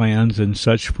plans and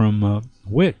such from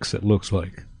Wix, it looks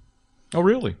like. Oh,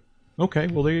 really? Okay,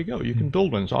 well, there you go. You can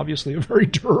build one. It's obviously a very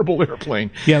durable airplane.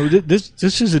 Yeah,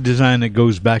 this is a design that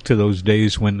goes back to those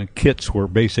days when the kits were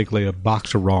basically a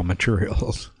box of raw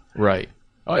materials. Right.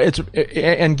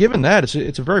 And given that,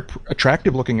 it's a very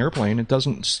attractive-looking airplane. It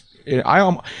doesn't...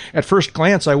 at first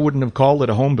glance, I wouldn't have called it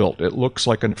a home built. It looks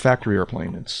like a factory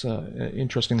airplane. It's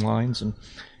interesting lines and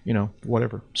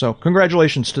whatever. So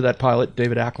congratulations to that pilot,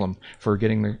 David Acklam, for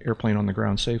getting the airplane on the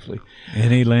ground safely.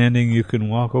 Any landing you can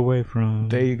walk away from.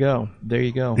 There you go.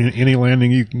 Any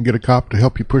landing you can get a cop to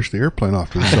help you push the airplane off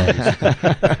to the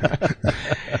side.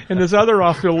 And this other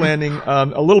off-field landing,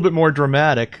 a little bit more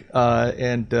dramatic,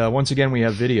 and once again we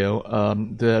have video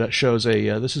that shows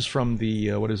this is from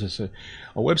the, what is this,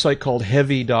 a website called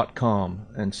heavy.com,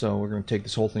 and so we're going to take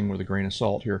this whole thing with a grain of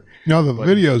salt here. No, the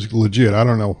video is legit. I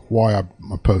don't know why I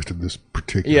posted this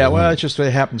particular. Yeah, well, it's just it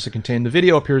happens to contain. The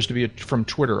video appears to be from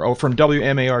Twitter, from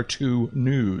WMAR2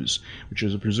 News, which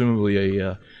is presumably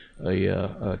a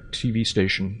TV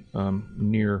station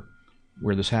near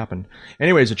where this happened.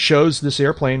 Anyways, it shows this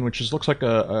airplane, which looks like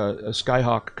a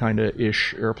Skyhawk kind of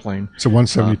ish airplane. It's a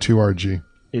 172 RG.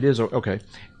 It is, okay.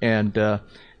 And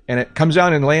and it comes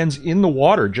down and lands in the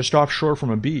water just offshore from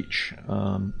a beach.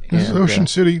 This is Ocean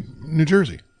City, New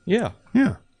Jersey. Yeah.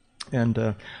 Yeah. And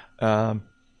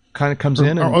kind of comes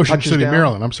in and Ocean touches City, down.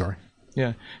 Maryland. I'm sorry.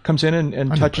 Yeah, comes in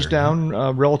and touches down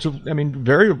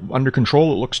very under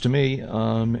control, it looks to me.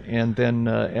 And then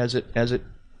as it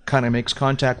kind of makes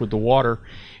contact with the water,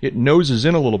 it noses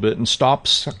in a little bit and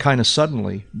stops kind of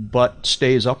suddenly, but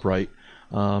stays upright.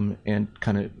 And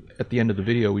kind of at the end of the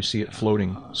video, we see it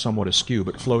floating somewhat askew,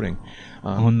 but floating.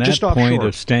 On that just point offshore.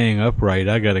 of staying upright,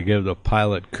 I got to give the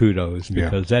pilot kudos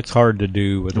because that's hard to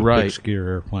do with a Right. fixed gear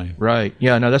airplane. Right.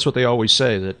 Yeah. No, that's what they always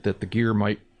say, that the gear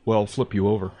might well flip you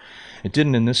over. It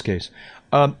didn't in this case.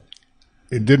 It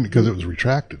didn't because it was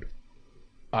retracted.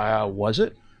 Was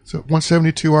it? So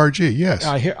 172 RG, yes.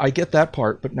 I get that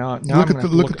part, but now Look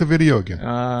at the video again.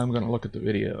 I'm going to look at the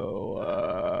video.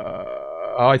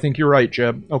 I think you're right,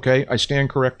 Jeb. Okay, I stand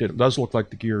corrected. It does look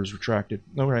like the gear is retracted.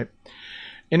 All right.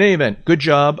 In any event, good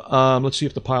job. Let's see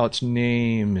if the pilot's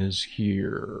name is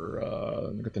here.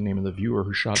 Look at the name of the viewer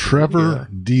who shot Trevor the video.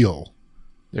 Deal.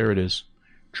 There it is.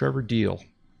 Trevor Deal.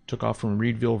 Took off from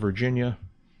Reedville, Virginia.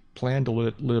 Planned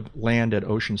to land at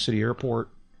Ocean City Airport.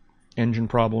 Engine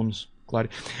problems. One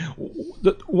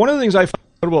of the things I found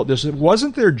about this,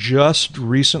 wasn't there just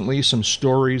recently some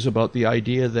stories about the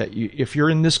idea that if you're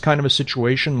in this kind of a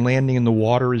situation, landing in the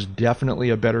water is definitely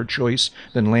a better choice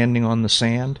than landing on the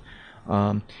sand?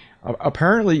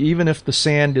 Apparently, even if the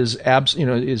sand is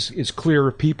clear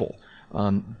of people,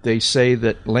 they say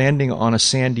that landing on a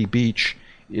sandy beach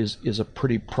is a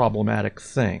pretty problematic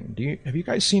thing. Have you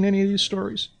guys seen any of these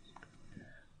stories?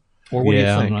 Or what do you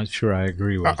think? I'm not sure I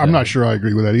agree with that. I'm not sure I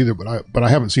agree with that either, but I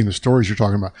haven't seen the stories you're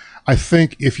talking about. I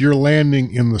think if you're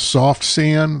landing in the soft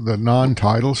sand, the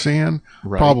non-tidal sand,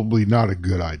 Right. probably not a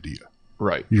good idea.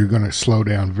 Right. You're going to slow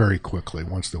down very quickly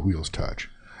once the wheels touch,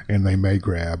 and they may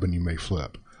grab and you may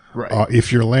flip. Right.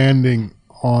 If you're landing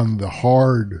on the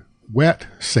hard, wet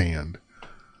sand,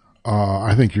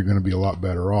 I think you're going to be a lot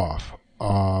better off.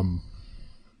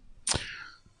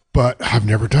 But I've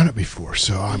never done it before,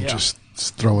 so I'm just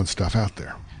throwing stuff out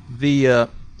there. The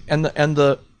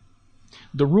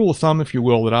rule of thumb, if you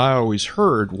will, that I always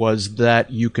heard was that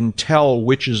you can tell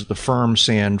which is the firm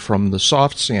sand from the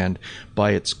soft sand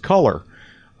by its color.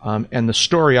 And the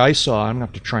story I saw, I'm going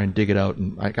to have to try and dig it out,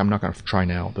 and I'm not going to try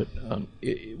now, but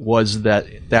it was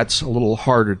that's a little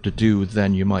harder to do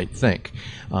than you might think,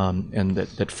 and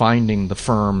that finding the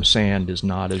firm sand is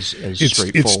not as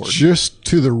straightforward. It's just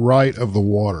to the right of the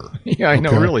water. Yeah, I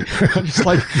know, really. It's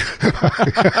like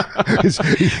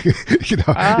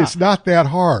it's not that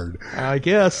hard. I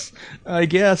guess.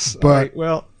 But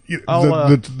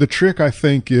the trick, I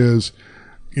think, is,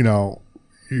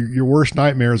 your worst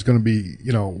nightmare is going to be,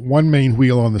 one main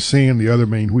wheel on the sand, the other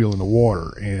main wheel in the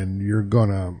water, and you're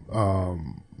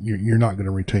you're not going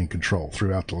to retain control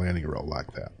throughout the landing roll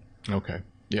like that. Okay.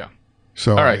 Yeah.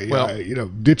 So, all right. Well,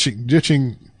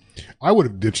 ditching. I would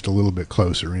have ditched a little bit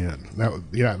closer in.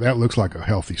 That looks like a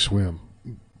healthy swim.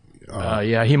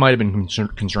 he might have been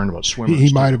concerned about swimmers.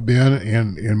 He might have been,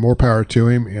 and more power to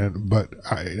him. But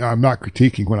I'm not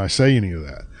critiquing when I say any of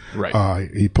that. Right.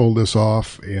 He pulled this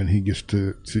off, and he gets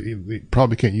to he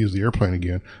probably can't use the airplane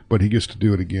again, but he gets to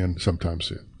do it again sometime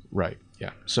soon. Right.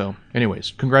 Yeah. So,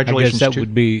 anyways, congratulations. I guess that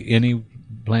would be any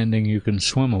landing you can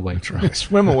swim away from.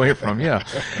 Swim away from, yeah.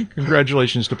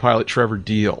 Congratulations to pilot Trevor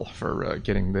Deal for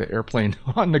getting the airplane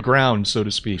on the ground, so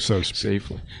to speak.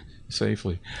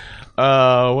 Safely.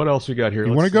 What else we got here?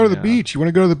 You want to go to the beach.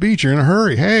 You're in a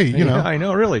hurry. Hey, Yeah, I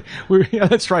know, really.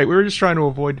 That's right. We were just trying to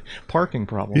avoid parking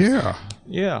problems. Yeah.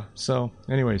 Yeah. So,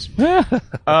 anyways.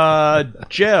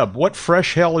 Jeb, what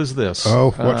fresh hell is this?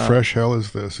 Oh, what fresh hell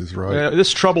is this? Is right.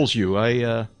 This troubles you.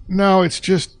 No, it's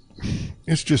just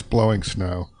blowing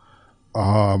snow.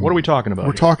 What are we talking about?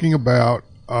 We're talking about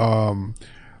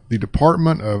the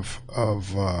Department of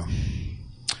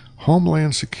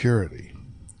Homeland Security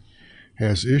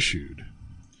has issued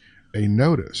a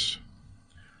notice.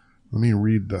 Let me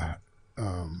read the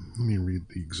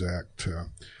exact.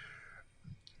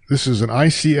 This is an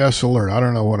ICS alert. I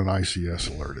don't know what an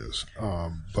ICS alert is,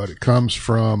 but it comes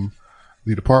from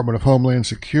the Department of Homeland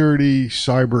Security,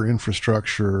 Cyber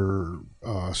Infrastructure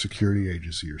Security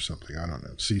Agency or something. I don't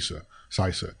know, CISA.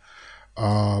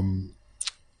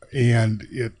 And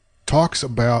it talks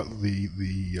about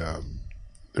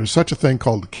there's such a thing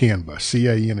called the CAN bus,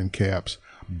 C-A-N in caps,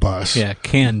 bus. Yeah,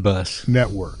 CAN bus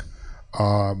network.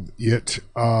 It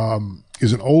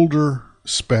is an older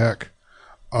spec.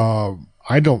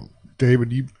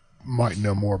 David, you might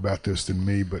know more about this than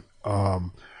me, but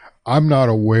I'm not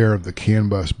aware of the CAN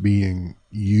bus being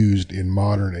used in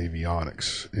modern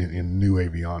avionics, in new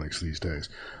avionics these days.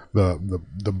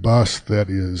 The bus that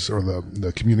is, or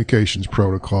the communications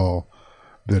protocol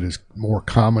that is more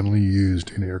commonly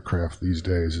used in aircraft these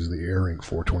days is the AirLink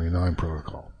 429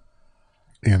 protocol.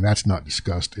 And that's not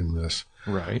discussed in this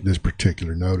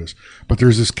particular notice. But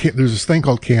there's this thing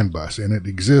called CAN bus, and it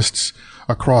exists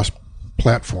across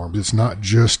platforms. It's not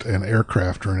just an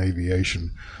aircraft or an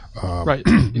aviation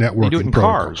networking they do it in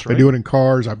protocol. cars, right? They do it in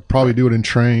cars. I probably do it in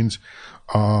trains.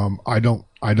 I don't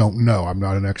know. I'm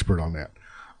not an expert on that.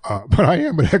 But I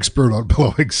am an expert on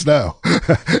blowing snow.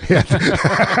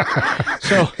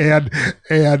 and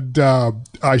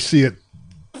I see it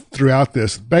throughout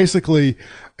this. Basically,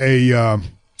 a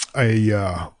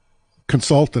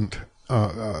consulting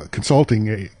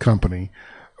company,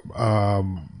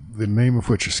 the name of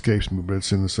which escapes me, but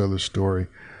it's in this other story.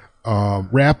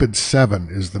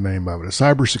 Rapid7 is the name of it, a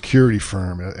cybersecurity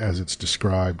firm, as it's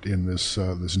described in this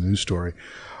news story.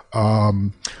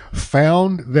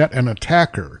 Found that an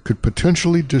attacker could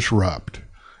potentially disrupt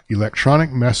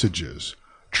electronic messages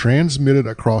transmitted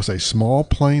across a small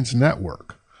plane's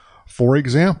network, for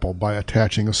example, by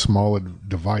attaching a small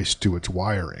device to its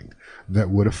wiring that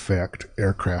would affect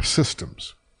aircraft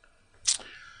systems.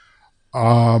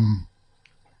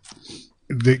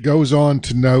 It goes on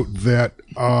to note that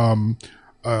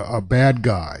a bad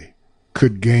guy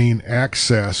could gain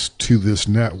access to this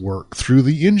network through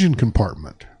the engine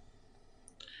compartment.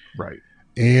 Right.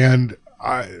 And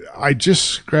I just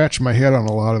scratch my head on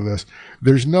a lot of this.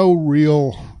 There's no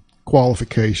real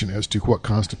qualification as to what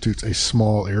constitutes a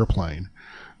small airplane.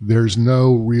 There's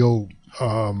no real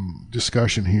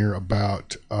discussion here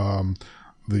about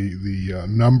the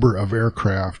number of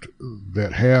aircraft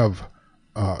that have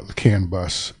the CAN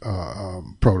bus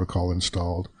protocol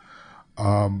installed.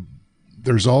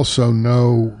 There's also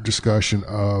no discussion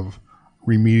of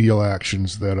remedial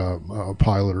actions that a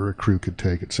pilot or a crew could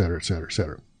take, et cetera, et cetera, et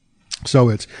cetera. So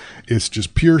it's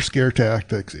just pure scare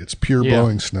tactics. It's pure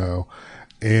blowing snow,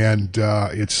 and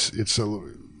it's a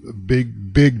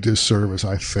big disservice,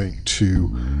 I think,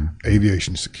 to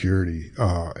aviation security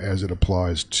as it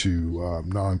applies to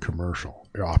non-commercial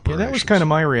operations. Yeah, that was kind of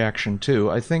my reaction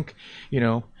too. I think,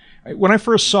 when I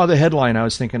first saw the headline, I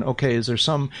was thinking, okay, is there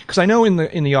some? Because I know in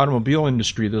the automobile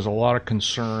industry, there's a lot of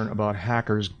concern about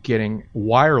hackers getting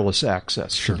wireless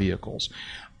access to vehicles,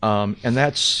 and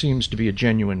that seems to be a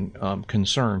genuine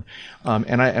concern.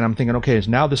 And I'm thinking, okay, is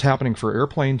now this happening for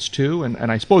airplanes too?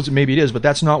 And I suppose maybe it is, but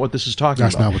that's not what this is talking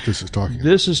about. That's not what this is talking about.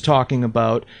 This is talking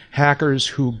about hackers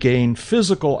who gain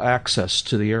physical access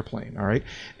to the airplane. All right,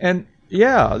 and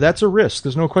yeah, that's a risk.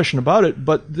 There's no question about it.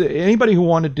 But anyone who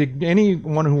wanted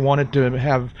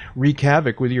to wreak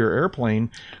havoc with your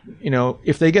airplane,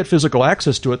 if they get physical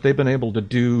access to it, they've been able to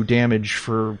do damage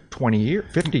for 20 years,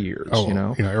 50 years.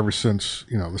 Ever since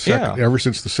ever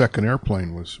since the second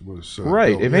airplane was right.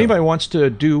 built, If anybody wants to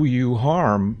do you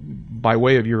harm by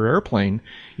way of your airplane,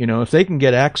 if they can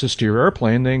get access to your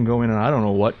airplane, they can go in and I don't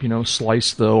know what,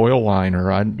 slice the oil line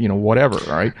or whatever.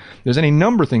 Right? There's any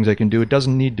number of things they can do. It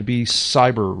doesn't need to be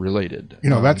cyber related.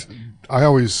 That's I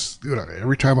always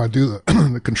every time I do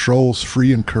the controls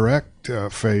free and correct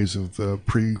phase of the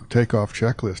pre-takeoff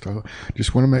checklist, I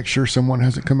just want to make sure someone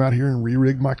hasn't come out here and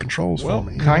re-rigged my controls for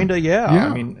me. Kinda,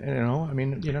 yeah.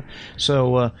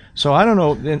 So I don't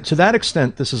know. And to that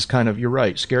extent, this is kind of, you're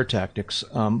right, scare tactics.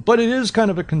 But it is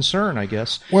kind of a concern, I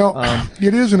guess. Well,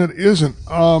 it is and it isn't.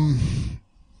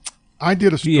 I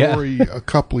did a story a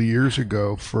couple of years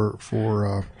ago for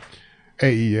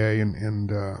AEA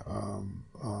and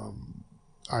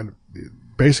I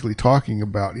basically talking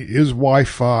about, is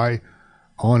Wi-Fi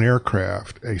on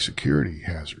aircraft a security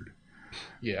hazard?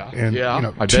 Yeah, and,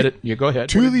 I bet it. You go ahead.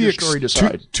 To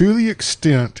the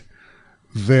extent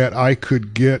that I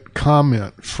could get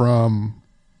comment from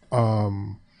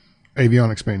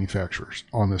avionics manufacturers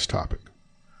on this topic,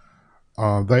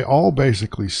 they all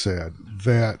basically said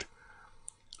that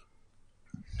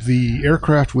the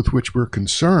aircraft with which we're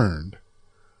concerned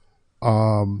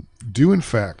do in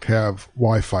fact have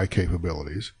Wi-Fi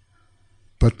capabilities,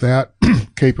 but that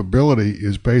capability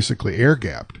is basically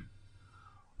air-gapped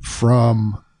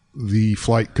from the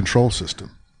flight control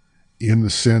system, in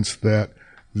the sense that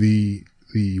the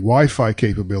Wi-Fi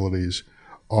capabilities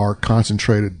are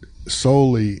concentrated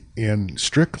solely and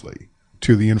strictly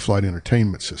to the in-flight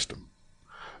entertainment system.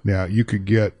 Now, you could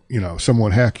get,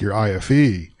 someone hack your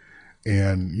IFE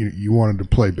and you wanted to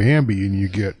play Bambi and you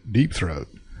get Deep Throat,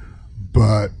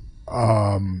 but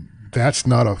that's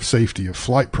not a safety of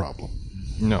flight problem.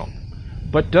 No.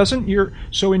 But in your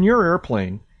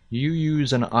airplane, you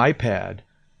use an iPad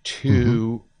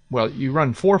to well, you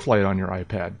run ForeFlight on your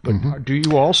iPad, but do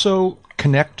you also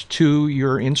connect to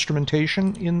your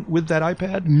instrumentation with that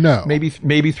iPad? No. Maybe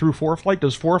through ForeFlight.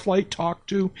 Does ForeFlight talk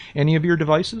to any of your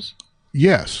devices?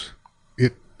 Yes.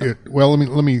 Well,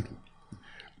 let me.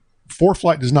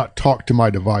 ForeFlight does not talk to my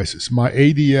devices. My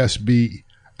ADS-B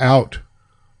out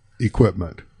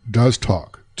equipment does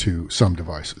talk to some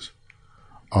devices.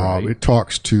 Right. It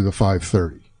talks to the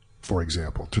 530, for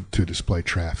example, to display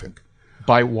traffic.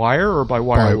 By wire or by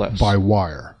wireless? By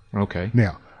wire. Okay.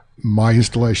 Now, my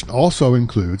installation also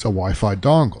includes a Wi-Fi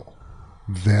dongle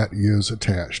that is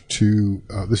attached to,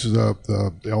 this is the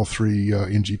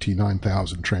L3 NGT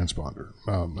 9000 transponder,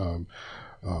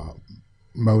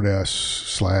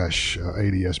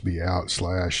 MODES/ADS-B out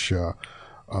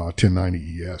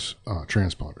 /1090ES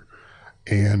transponder.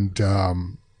 And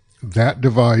that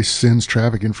device sends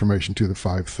traffic information to the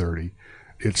 530.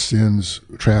 It sends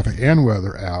traffic and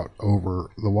weather out over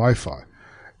the Wi-Fi.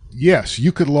 Yes,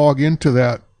 you could log into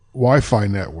that Wi-Fi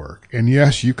network, and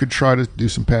yes, you could try to do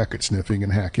some packet sniffing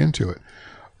and hack into it.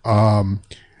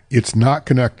 It's not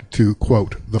connected to,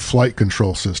 quote, the flight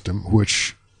control system,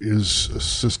 which is a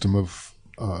system of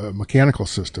a mechanical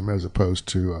system as opposed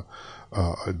to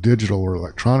a digital or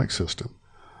electronic system.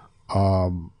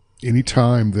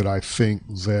 Anytime that I think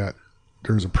that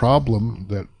there's a problem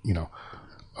that,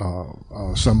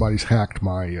 somebody's hacked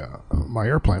my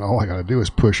airplane, all I got to do is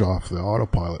push off the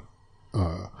autopilot,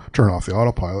 turn off the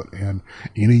autopilot, and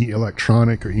any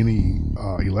electronic or any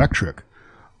electric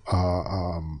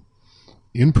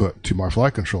input to my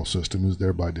flight control system is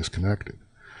thereby disconnected.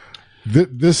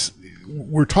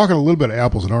 We're talking a little bit of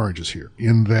apples and oranges here,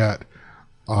 in that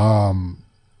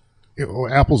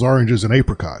apples, oranges, and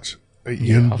apricots.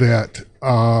 In that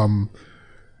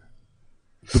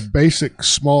the basic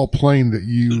small plane that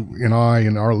you and I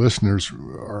and our listeners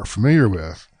are familiar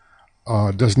with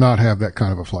does not have that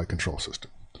kind of a flight control system,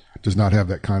 does not have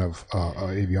that kind of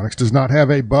avionics, does not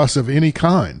have a bus of any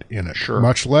kind in it, sure.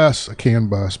 Much less a CAN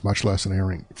bus, much less an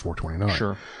AirLink 429.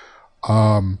 Sure.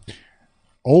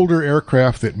 Older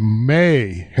aircraft that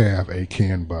may have a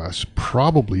CAN bus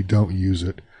probably don't use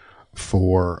it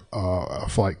for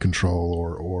flight control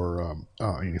or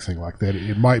anything like that.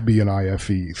 It might be an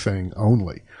IFE thing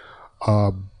only.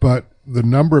 But the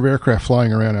number of aircraft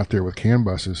flying around out there with CAN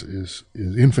buses is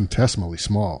infinitesimally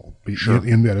small, sure.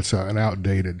 in that it's an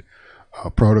outdated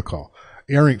protocol.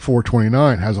 AirLink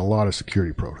 429 has a lot of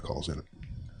security protocols in it.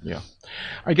 Yeah.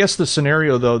 I guess the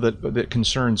scenario, though, that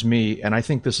concerns me, and I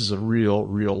think this is a real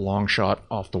long shot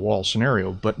off the wall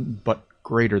scenario, but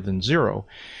greater than zero,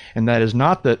 and that is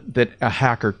not that a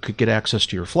hacker could get access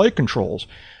to your flight controls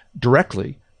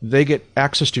directly. They get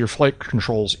access to your flight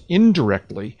controls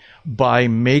indirectly by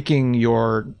making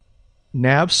your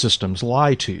nav systems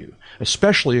lie to you,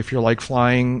 especially if you're like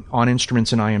flying on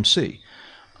instruments in IMC.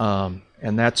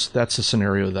 And that's a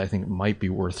scenario that I think might be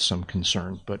worth some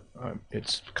concern, but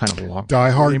it's kind of a long.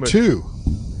 Die Hard 2.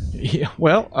 Yeah,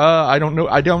 well, I don't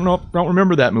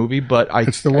remember that movie, but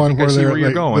it's the one where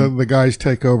you're going. The guys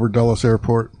take over Dulles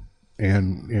Airport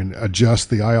and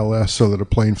adjust the ILS so that a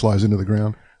plane flies into the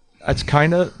ground. That's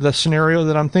kind of the scenario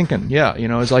that I'm thinking. Yeah,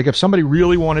 it's like if somebody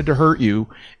really wanted to hurt you,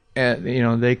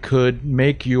 they could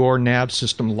make your nav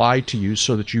system lie to you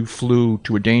so that you flew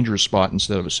to a dangerous spot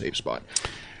instead of a safe spot.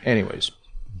 Anyways,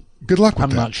 good luck with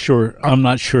that. I'm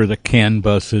not sure the CAN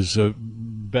bus is the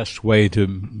best way to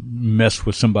mess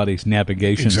with somebody's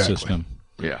navigation system.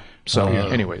 Yeah. So,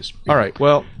 anyways, all right.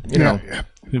 Well,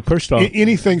 first off,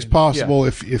 anything's possible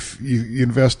if you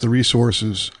invest the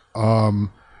resources.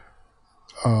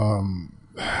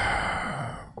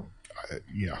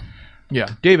 Yeah.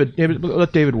 David,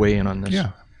 let David weigh in on this.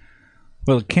 Yeah.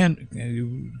 Well,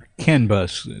 CAN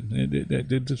bus,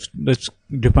 let's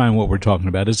define what we're talking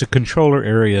about. It's a controller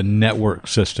area network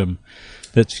system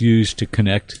that's used to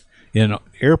connect, in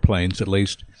airplanes at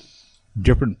least,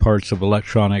 different parts of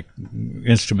electronic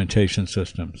instrumentation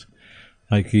systems.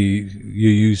 Like you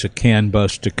use a CAN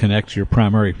bus to connect your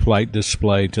primary flight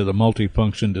display to the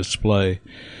multifunction display,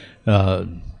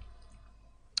 and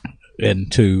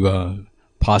to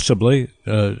possibly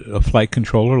a flight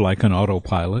controller like an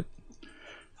autopilot.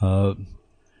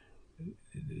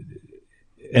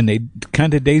 And they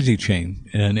kind of daisy chain,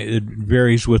 and it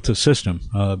varies with the system.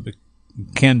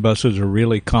 CAN buses are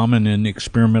really common in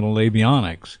experimental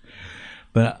avionics,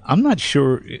 but I'm not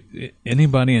sure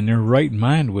anybody in their right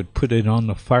mind would put it on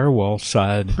the firewall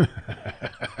side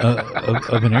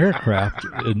of an aircraft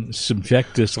and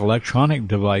subject this electronic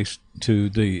device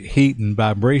to the heat and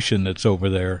vibration that's over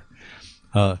there.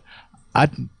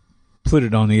 put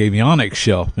it on the avionics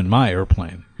shelf in my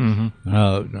airplane.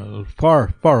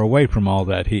 Far away from all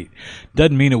that heat.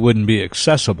 Doesn't mean it wouldn't be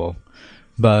accessible,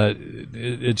 but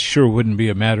it sure wouldn't be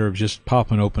a matter of just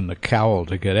popping open the cowl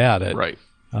to get at it. Right.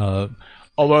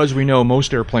 Although, as we know,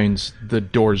 most airplanes, the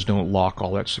doors don't lock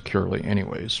all that securely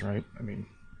anyways, right? I mean,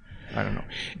 I don't know.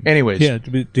 Anyways. Yeah,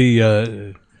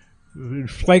 the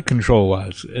flight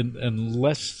control-wise,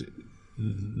 unless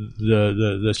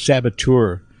the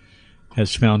saboteur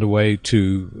has found a way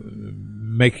to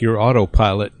make your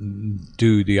autopilot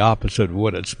do the opposite of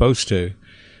what it's supposed to,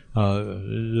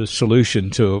 the solution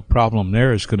to a problem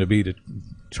there is going to be to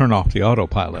turn off the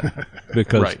autopilot,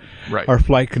 because right. our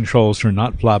flight controls are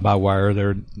not fly-by-wire;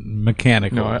 they're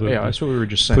mechanical. No, that's what we were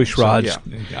just saying. Push rods, so,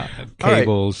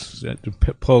 cables,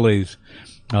 pulleys.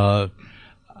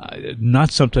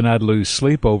 Not something I'd lose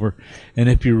sleep over. And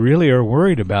if you really are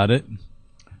worried about it,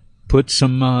 put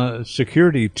some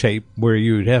security tape where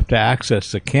you would have to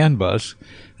access the CAN bus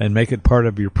and make it part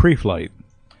of your pre-flight.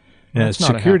 And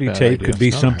security tape could be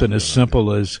something as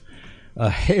simple as a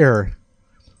hair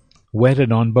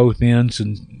wetted on both ends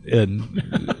and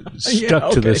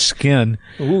stuck to the skin.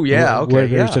 Ooh, yeah, where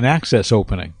there's an access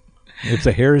opening. If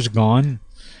the hair is gone,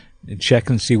 check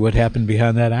and see what happened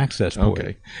behind that access point.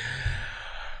 Okay.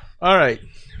 All right.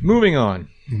 Moving on.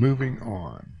 So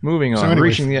Anyway,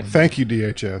 reaching the thank you,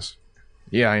 DHS.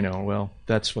 Yeah, I know. Well,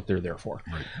 that's what they're there for.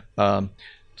 Right.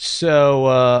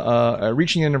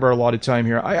 Reaching the end of our allotted time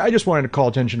here, I just wanted to call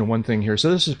attention to one thing here.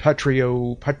 So this is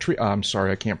I'm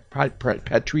sorry, I can't.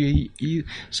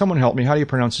 Someone help me. How do you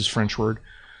pronounce this French word?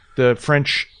 The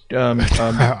French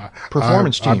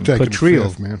performance team. I'm taking the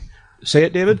fifth, man. Say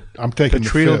it, David. I'm taking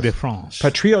Patrio de France.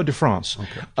 Patrio de France.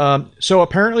 Okay. So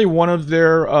apparently one of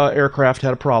their aircraft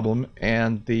had a problem,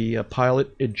 and the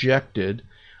pilot ejected.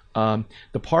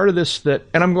 The part of this that,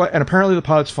 and I'm glad, and apparently the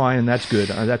pilot's fine, and that's good.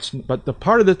 But the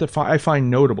part of it that I find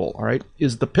notable, all right,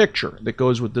 is the picture that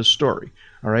goes with this story.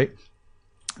 All right,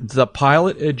 the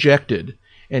pilot ejected,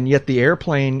 and yet the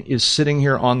airplane is sitting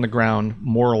here on the ground,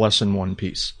 more or less in one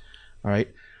piece. All right.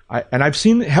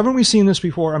 Haven't we seen this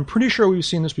before? I'm pretty sure we've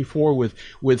seen this before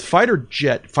with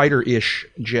fighter-ish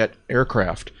jet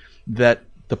aircraft, that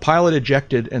the pilot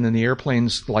ejected and then the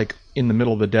airplane's like in the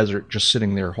middle of the desert, just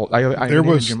sitting there. I think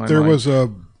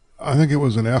it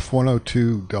was an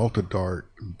F-102 Delta Dart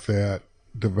that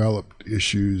developed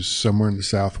issues somewhere in the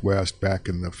Southwest back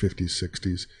in the 50s,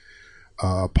 60s.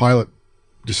 Pilot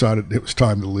decided it was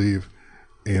time to leave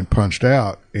and punched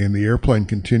out, and the airplane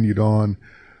continued on,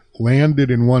 landed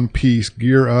in one piece,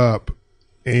 gear up,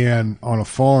 and on a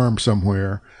farm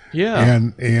somewhere. Yeah.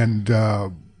 And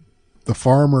the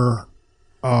farmer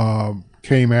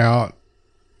came out,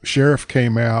 sheriff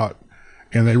came out,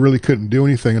 and they really couldn't do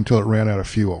anything until it ran out of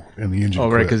fuel and the engine. Oh,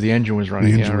 right, because the engine was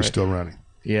running. The engine was still running.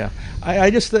 Yeah,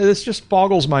 this just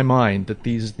boggles my mind that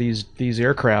these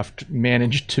aircraft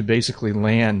managed to basically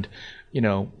land,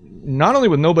 not only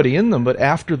with nobody in them, but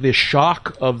after the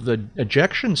shock of the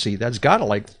ejection seat. That's got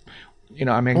to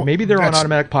maybe they're on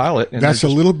automatic pilot. And that's a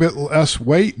little bit less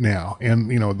weight now, and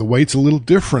the weight's a little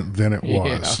different than it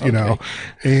was.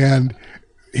 And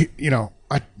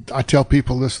I tell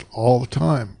people this all the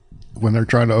time when they're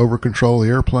trying to over control the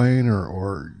airplane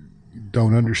or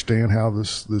don't understand how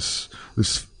this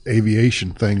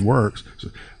aviation thing works. So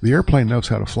the airplane knows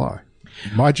how to fly.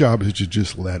 My job is to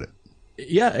just let it.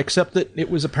 Yeah, except that it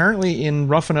was apparently in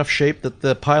rough enough shape that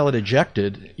the pilot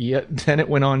ejected, yet then it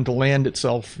went on to land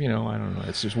itself. I don't know.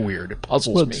 It's just weird. It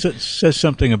puzzles me. It says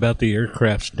something about the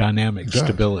aircraft's dynamic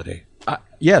stability.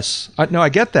 Yes. I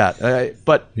get that.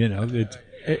 But,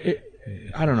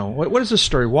 I don't know. What is this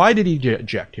story? Why did he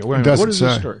eject here? What is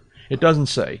this story? It doesn't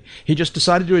say. He just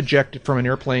decided to eject from an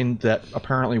airplane that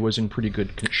apparently was in pretty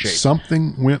good shape.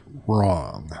 Something went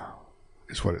wrong,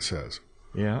 is what it says.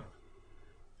 Yeah.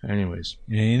 Anyways.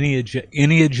 Any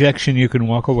ejection you can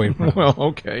walk away from. Well,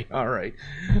 okay. All right.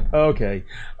 Okay.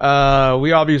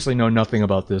 We obviously know nothing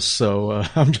about this, so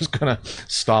I'm just going to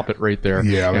stop it right there.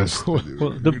 Yeah.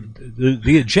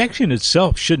 The ejection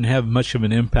itself shouldn't have much of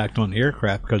an impact on the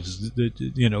aircraft because,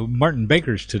 Martin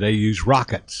Bakers today use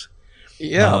rockets.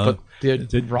 Yeah, but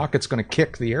the rocket's going to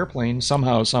kick the airplane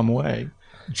somehow, some way.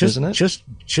 Isn't it?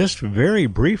 Just very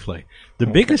briefly. The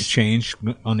biggest change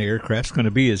on the aircraft is going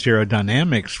to be its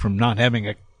aerodynamics from not having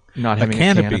a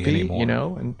canopy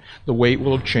anymore. And the weight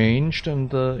will have changed,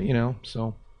 and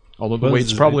so although the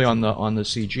weight's probably on the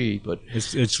CG, but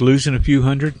it's losing a few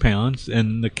 100 pounds,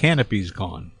 and the canopy's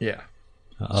gone. Yeah.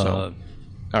 All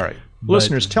right,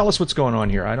 listeners, tell us what's going on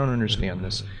here. I don't understand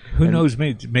this. Who knows?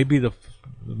 Maybe the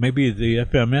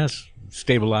FMS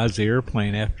stabilized the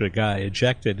airplane after the guy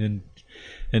ejected, and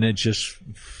and it just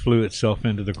flew itself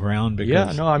into the ground. Because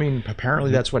Yeah, no, I mean,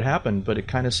 apparently that's what happened, but it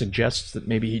kind of suggests that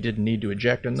maybe he didn't need to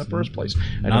eject in the first place.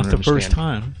 not the first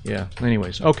time. Yeah.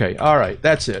 Anyways, okay, all right,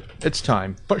 that's it. It's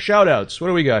time. But shout-outs. What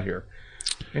do we got here?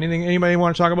 Anything anybody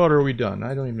want to talk about, or are we done?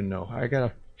 I don't even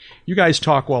know. You guys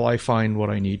talk while I find what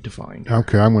I need to find.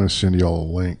 Okay, I'm going to send you all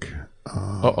a link.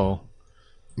 Uh-oh.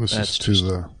 This is to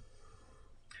the...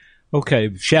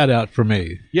 Okay, shout out for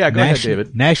me. Yeah, go ahead,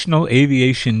 David. National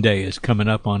Aviation Day is coming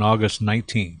up on August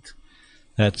 19th.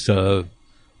 That's, a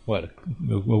week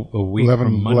 11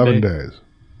 from Monday? 11 days.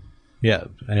 Yeah,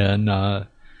 and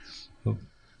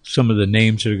some of the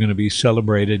names that are going to be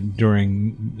celebrated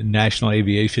during National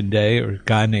Aviation Day are a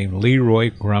guy named Leroy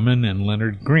Grumman and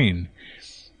Leonard Green,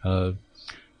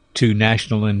 two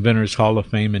National Inventors Hall of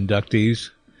Fame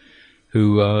inductees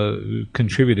who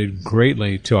contributed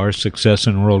greatly to our success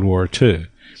in World War II.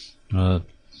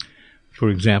 For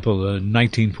example, in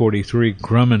 1943,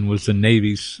 Grumman was the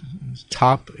Navy's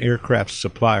top aircraft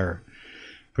supplier,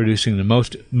 producing the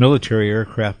most military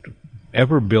aircraft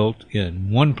ever built in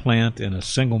one plant in a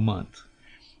single month.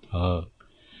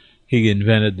 He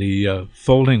invented the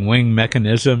folding wing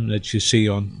mechanism that you see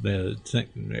on the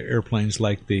airplanes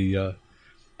like the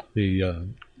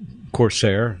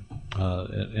Corsair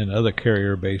and other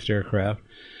carrier-based aircraft.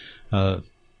 Then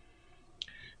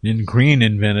Green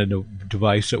invented a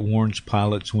device that warns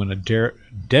pilots when a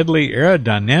deadly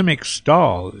aerodynamic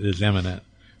stall is imminent.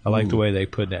 I like the way they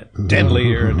put that. Deadly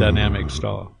aerodynamic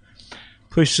stall.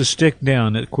 Push the stick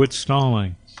down, it quits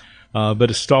stalling. But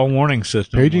a stall warning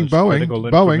system. Paging Boeing.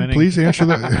 Boeing, please answer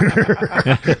that.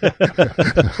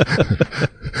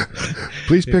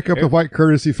 Please pick up the white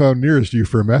courtesy phone nearest you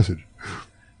for a message.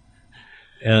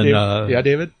 And yeah,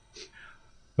 David?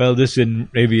 Well, this isn't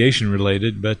aviation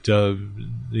related, but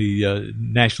the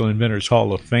National Inventors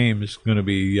Hall of Fame is going to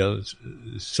be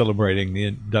celebrating the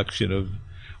induction of,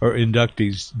 or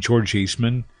inductees, George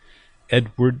Eastman,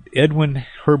 Edwin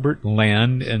Herbert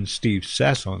Land, and Steve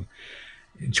Sasson.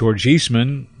 George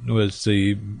Eastman was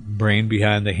the brain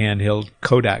behind the handheld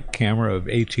Kodak camera of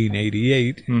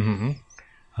 1888.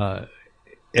 Mm-hmm.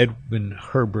 Edwin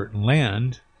Herbert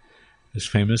Land is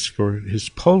famous for his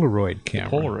Polaroid camera.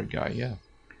 The Polaroid guy, yeah.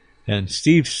 And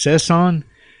Steve Sasson,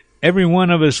 every one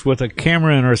of us with a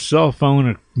camera in our cell phone,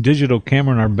 a digital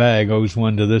camera in our bag, owes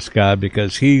one to this guy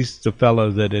because he's the fellow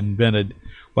that invented,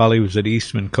 while he was at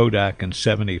Eastman Kodak in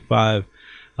 75,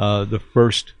 the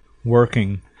first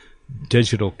working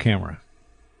digital camera.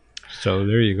 So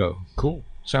there you go. Cool.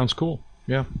 Sounds cool.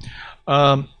 Yeah.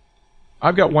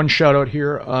 I've got one shout out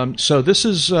here. So this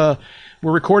is, we're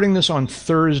recording this on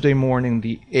Thursday morning,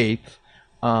 the 8th.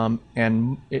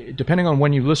 And depending on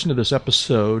when you listen to this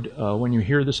episode, when you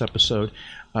hear this episode,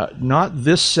 not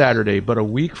this Saturday, but a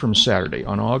week from Saturday,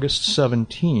 on August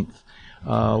 17th,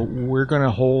 we're going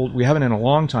to hold, we haven't in a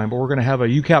long time, but we're going to have a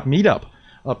UCAP meetup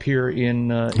up here in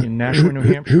Nashua, New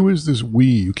Hampshire. Who is this we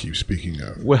you keep speaking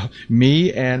of? Well,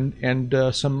 me and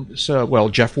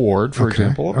Jeff Ward, for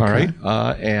example. Okay. All right,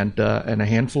 and a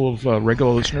handful of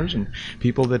regular listeners and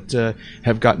people that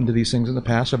have gotten to these things in the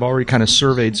past. I've already kind of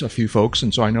surveyed a few folks,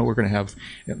 and so I know we're going to have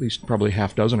at least probably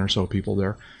half dozen or so people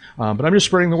there. But I'm just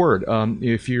spreading the word.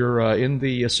 If you're in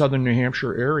the southern New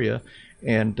Hampshire area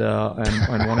and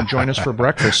want to join us for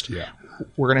breakfast. Yeah.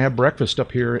 We're going to have breakfast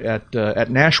up here at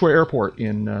Nashua Airport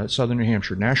in southern New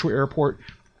Hampshire. Nashua Airport,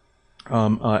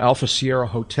 Alpha Sierra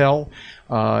Hotel,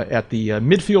 at the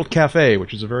Midfield Cafe,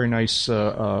 which is a very nice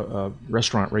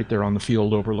restaurant right there on the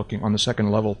field on the second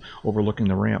level overlooking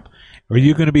the ramp. Are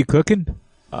you going to be cooking?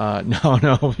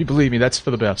 No, believe me, that's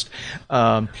for the best.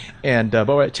 But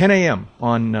at 10 a.m.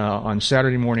 on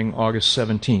Saturday morning, August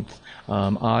 17th.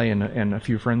 I and a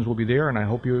few friends will be there, and I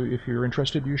hope if you're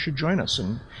interested, you should join us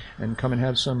and come and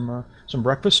have some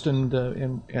breakfast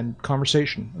and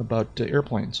conversation about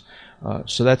airplanes.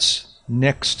 So that's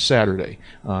next Saturday,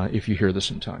 if you hear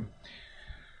this in time.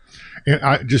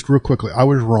 And just real quickly, I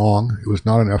was wrong. It was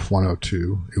not an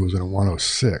F-102. It was a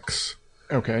 106.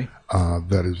 Okay.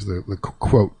 That is the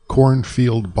quote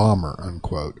cornfield bomber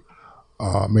unquote.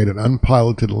 Made an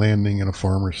unpiloted landing in a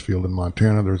farmer's field in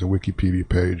Montana. There's a Wikipedia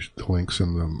page. The link's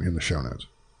in the show notes.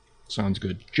 Sounds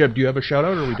good. Jeb, do you have a shout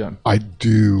out, or are we done? I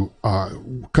do. A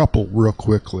couple real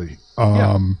quickly.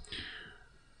 Nice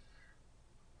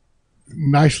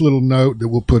little note that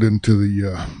we'll put into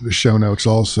the show notes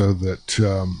also that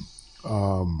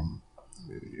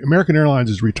American Airlines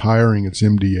is retiring its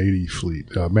MD-80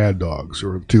 fleet, Mad Dogs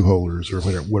or two-holers or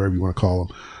whatever you want to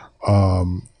call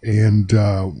them.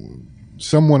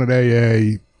 Someone at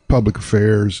AA Public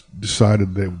Affairs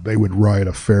decided that they would write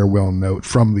a farewell note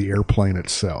from the airplane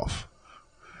itself.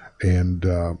 and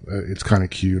it's kind of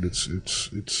cute. It's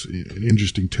an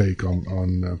interesting take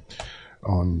on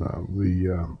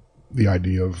the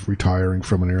idea of retiring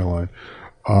from an airline.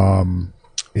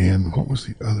 And what was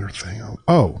the other thing?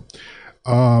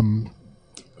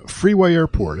 Freeway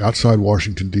Airport outside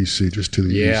Washington D.C., just to the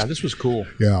east. Yeah, this was cool.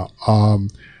 Yeah.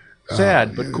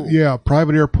 Sad, but cool. Yeah,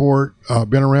 private airport,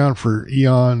 been around for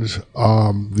eons.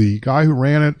 The guy who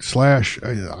ran it /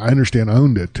 I understand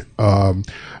owned it,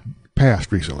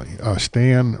 passed recently.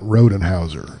 Stan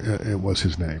Rodenhauser, it was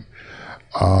his name.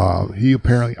 He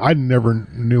apparently, I never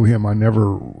knew him. I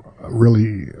never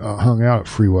really hung out at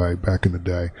Freeway back in the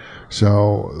day.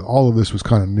 So all of this was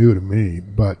kind of new to me.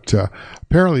 But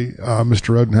apparently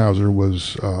Mr. Rodenhauser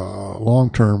was a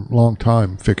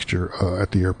long-time fixture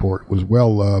at the airport, was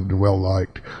well-loved and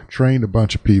well-liked, trained a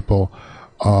bunch of people,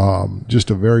 just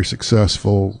a very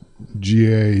successful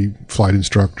GA flight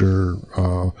instructor,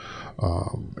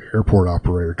 airport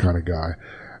operator kind of guy.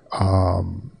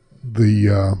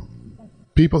 The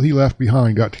people he left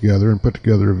behind got together and put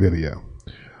together a video.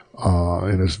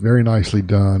 And it's very nicely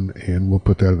done, and we'll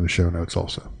put that in the show notes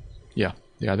also. Yeah,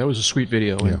 that was a sweet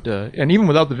video, and even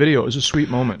without the video, it was a sweet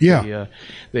moment. Yeah,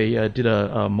 they did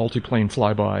a multi-plane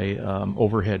flyby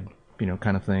overhead,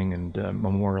 kind of thing, and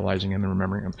memorializing him and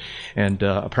remembering him. And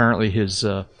apparently his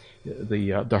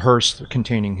the hearse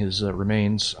containing his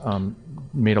remains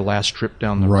made a last trip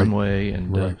down the runway,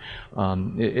 and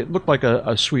it looked like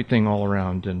a sweet thing all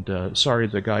around. And sorry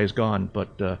the guy is gone,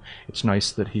 but it's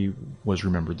nice that he was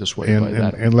remembered this way.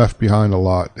 And left behind a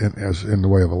lot in the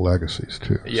way of a legacies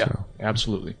too. Yeah, so.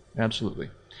 Absolutely.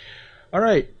 All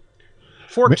right,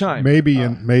 fork time. Maybe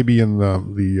in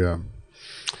the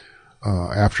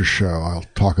after show, I'll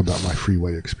talk about my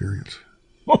Freeway experience.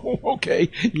 Oh, okay.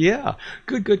 Yeah.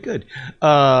 Good.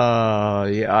 Yeah.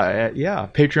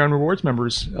 Patreon rewards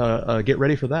members, get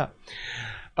ready for that.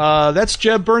 That's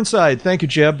Jeb Burnside. Thank you,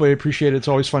 Jeb. I appreciate it. It's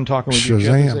always fun talking with you.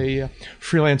 Jeb is a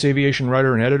freelance aviation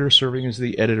writer and editor, serving as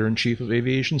the editor-in-chief of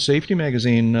Aviation Safety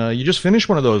Magazine. You just finished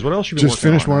one of those. What else have you been working on? Just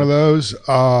finished one of those.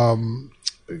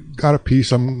 Got a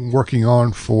piece I'm working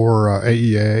on for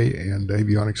AEA and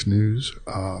Avionics News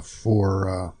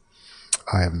for,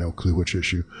 I have no clue which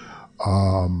issue.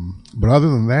 But other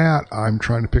than that, I'm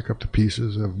trying to pick up the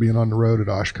pieces of being on the road at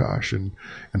Oshkosh and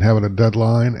having a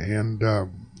deadline, and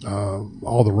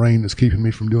all the rain is keeping me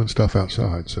from doing stuff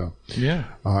outside. So yeah,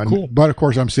 cool. But of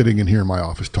course, I'm sitting in here in my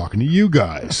office talking to you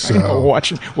guys, so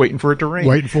waiting for it to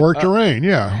rain.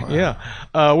 Yeah.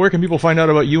 Where can people find out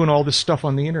about you and all this stuff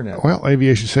on the internet? Well,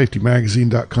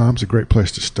 aviationsafetymagazine.com is a great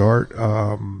place to start.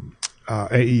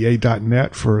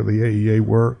 AEA.net for the AEA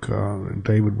work. And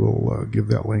David will give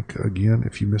that link again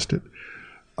if you missed it.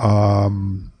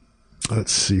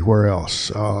 Let's see, where else?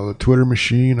 The Twitter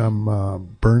machine,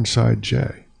 I'm Burnside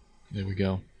J. There we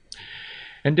go.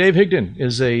 And Dave Higdon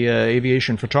is a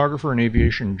aviation photographer and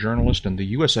aviation journalist and the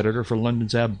U.S. editor for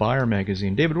London's Ab Buyer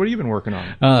magazine. David, what have you been working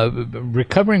on?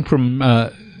 Recovering from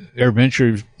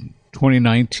AirVenture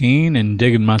 2019 and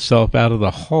digging myself out of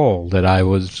the hole that I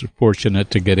was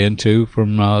fortunate to get into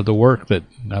from the work that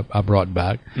I brought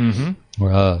back.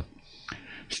 Mm-hmm.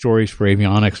 Stories for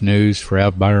Avionics News, for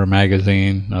Av Buyer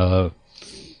magazine,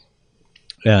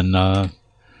 and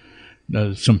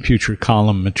some future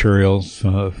column materials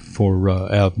for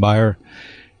Av Buyer.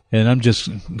 And I'm just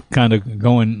kind of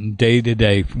going day to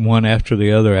day, one after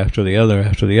the other,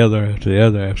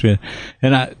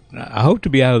 and I hope to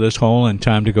be out of this hole in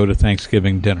time to go to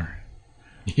Thanksgiving dinner.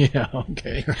 Yeah,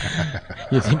 okay.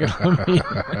 You think of me?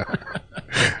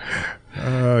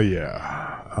 Oh,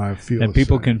 yeah. I feel. And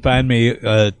people can find me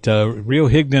at Real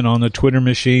Higdon on the Twitter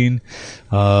machine,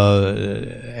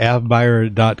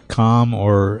 avbuyer.com,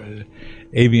 or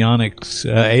avionics,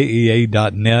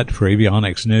 AEA.net for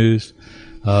Avionics News.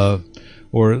 Or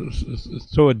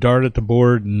throw a dart at the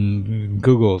board and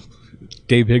Google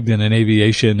Dave Higdon and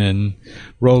aviation and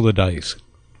roll the dice.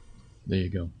 There you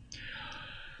go.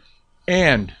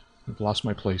 And I've lost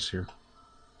my place here.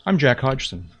 I'm Jack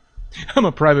Hodgson. I'm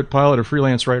a private pilot, a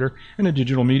freelance writer, and a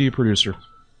digital media producer.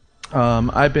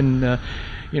 I've been,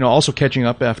 also catching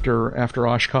up after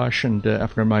Oshkosh and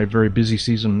after my very busy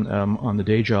season on the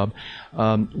day job.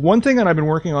 One thing that I've been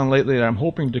working on lately that I'm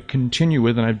hoping to continue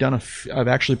with, and I've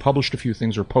actually published a few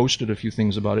things or posted a few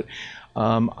things about it.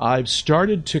 I've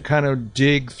started to kind of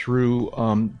dig through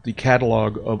the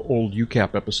catalog of old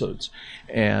UCAP episodes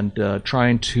and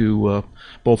trying to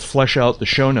both flesh out the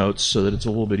show notes so that it's a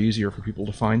little bit easier for people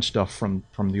to find stuff from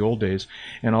the old days,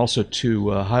 and also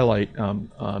to highlight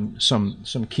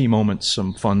some key moments,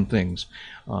 some fun things.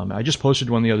 I just posted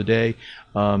one the other day.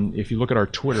 If you look at our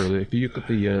Twitter, if you look at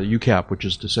the UCAP, which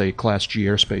is to say Class G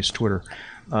Airspace Twitter,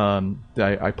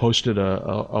 I posted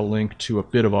a link to a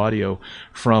bit of audio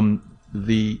from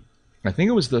I think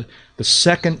it was the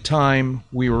second time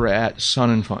we were at Sun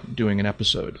and Fun doing an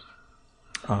episode,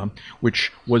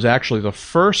 which was actually the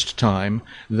first time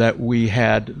that we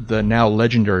had the now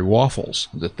legendary waffles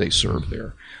that they serve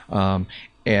there.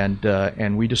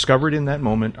 And we discovered in that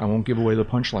moment, I won't give away the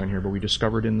punchline here, but we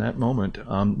discovered in that moment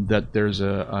that there's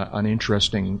an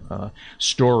interesting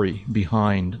story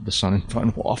behind the Sun and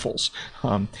Fun waffles,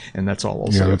 and that's all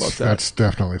I'll say about that. That's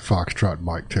definitely Foxtrot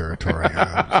Mike territory.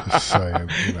 I'm just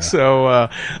saying. So,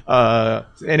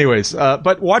 anyways,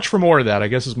 but watch for more of that, I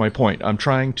guess is my point. I'm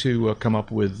trying to come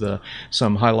up with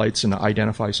some highlights and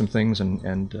identify some things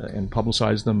and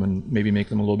publicize them and maybe make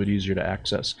them a little bit easier to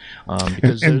access.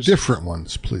 Because and different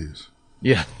ones, please.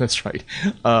 Yeah, that's right.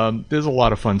 There's a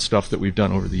lot of fun stuff that we've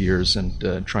done over the years,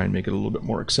 and try and make it a little bit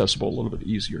more accessible, a little bit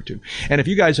easier too. And if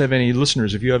you guys have any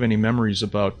listeners, if you have any memories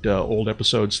about old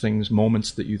episodes, things,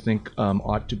 moments that you think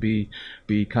ought to be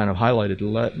kind of highlighted,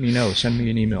 let me know. Send me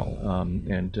an email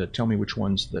and tell me which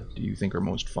ones that you think are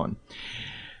most fun.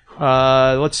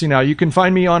 Let's see now. You can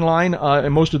find me online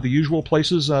in most of the usual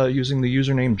places using the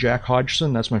username Jack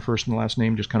Hodgson. That's my first and last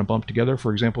name, just kind of bumped together.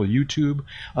 For example, YouTube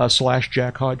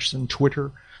 /Jack Hodgson,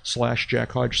 Twitter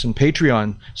 /Jack Hodgson,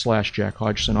 Patreon /Jack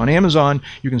Hodgson. On Amazon,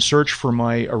 you can search for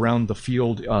my Around the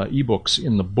Field ebooks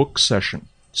in the book section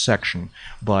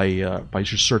by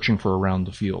just searching for Around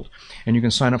the Field. And you can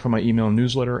sign up for my email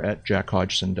newsletter at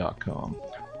jackhodgson.com.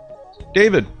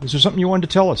 David, is there something you wanted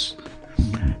to tell us?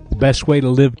 The best way to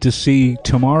live to see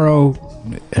tomorrow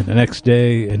and the next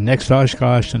day and next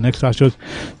Oshkosh and next Oshkosh,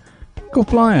 go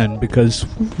flying, because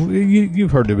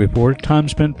you've heard it before. Time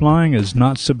spent flying is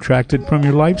not subtracted from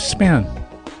your lifespan.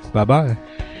 Bye-bye.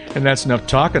 And that's enough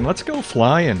talking. Let's go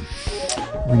flying.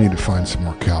 We need to find some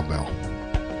more cowbell.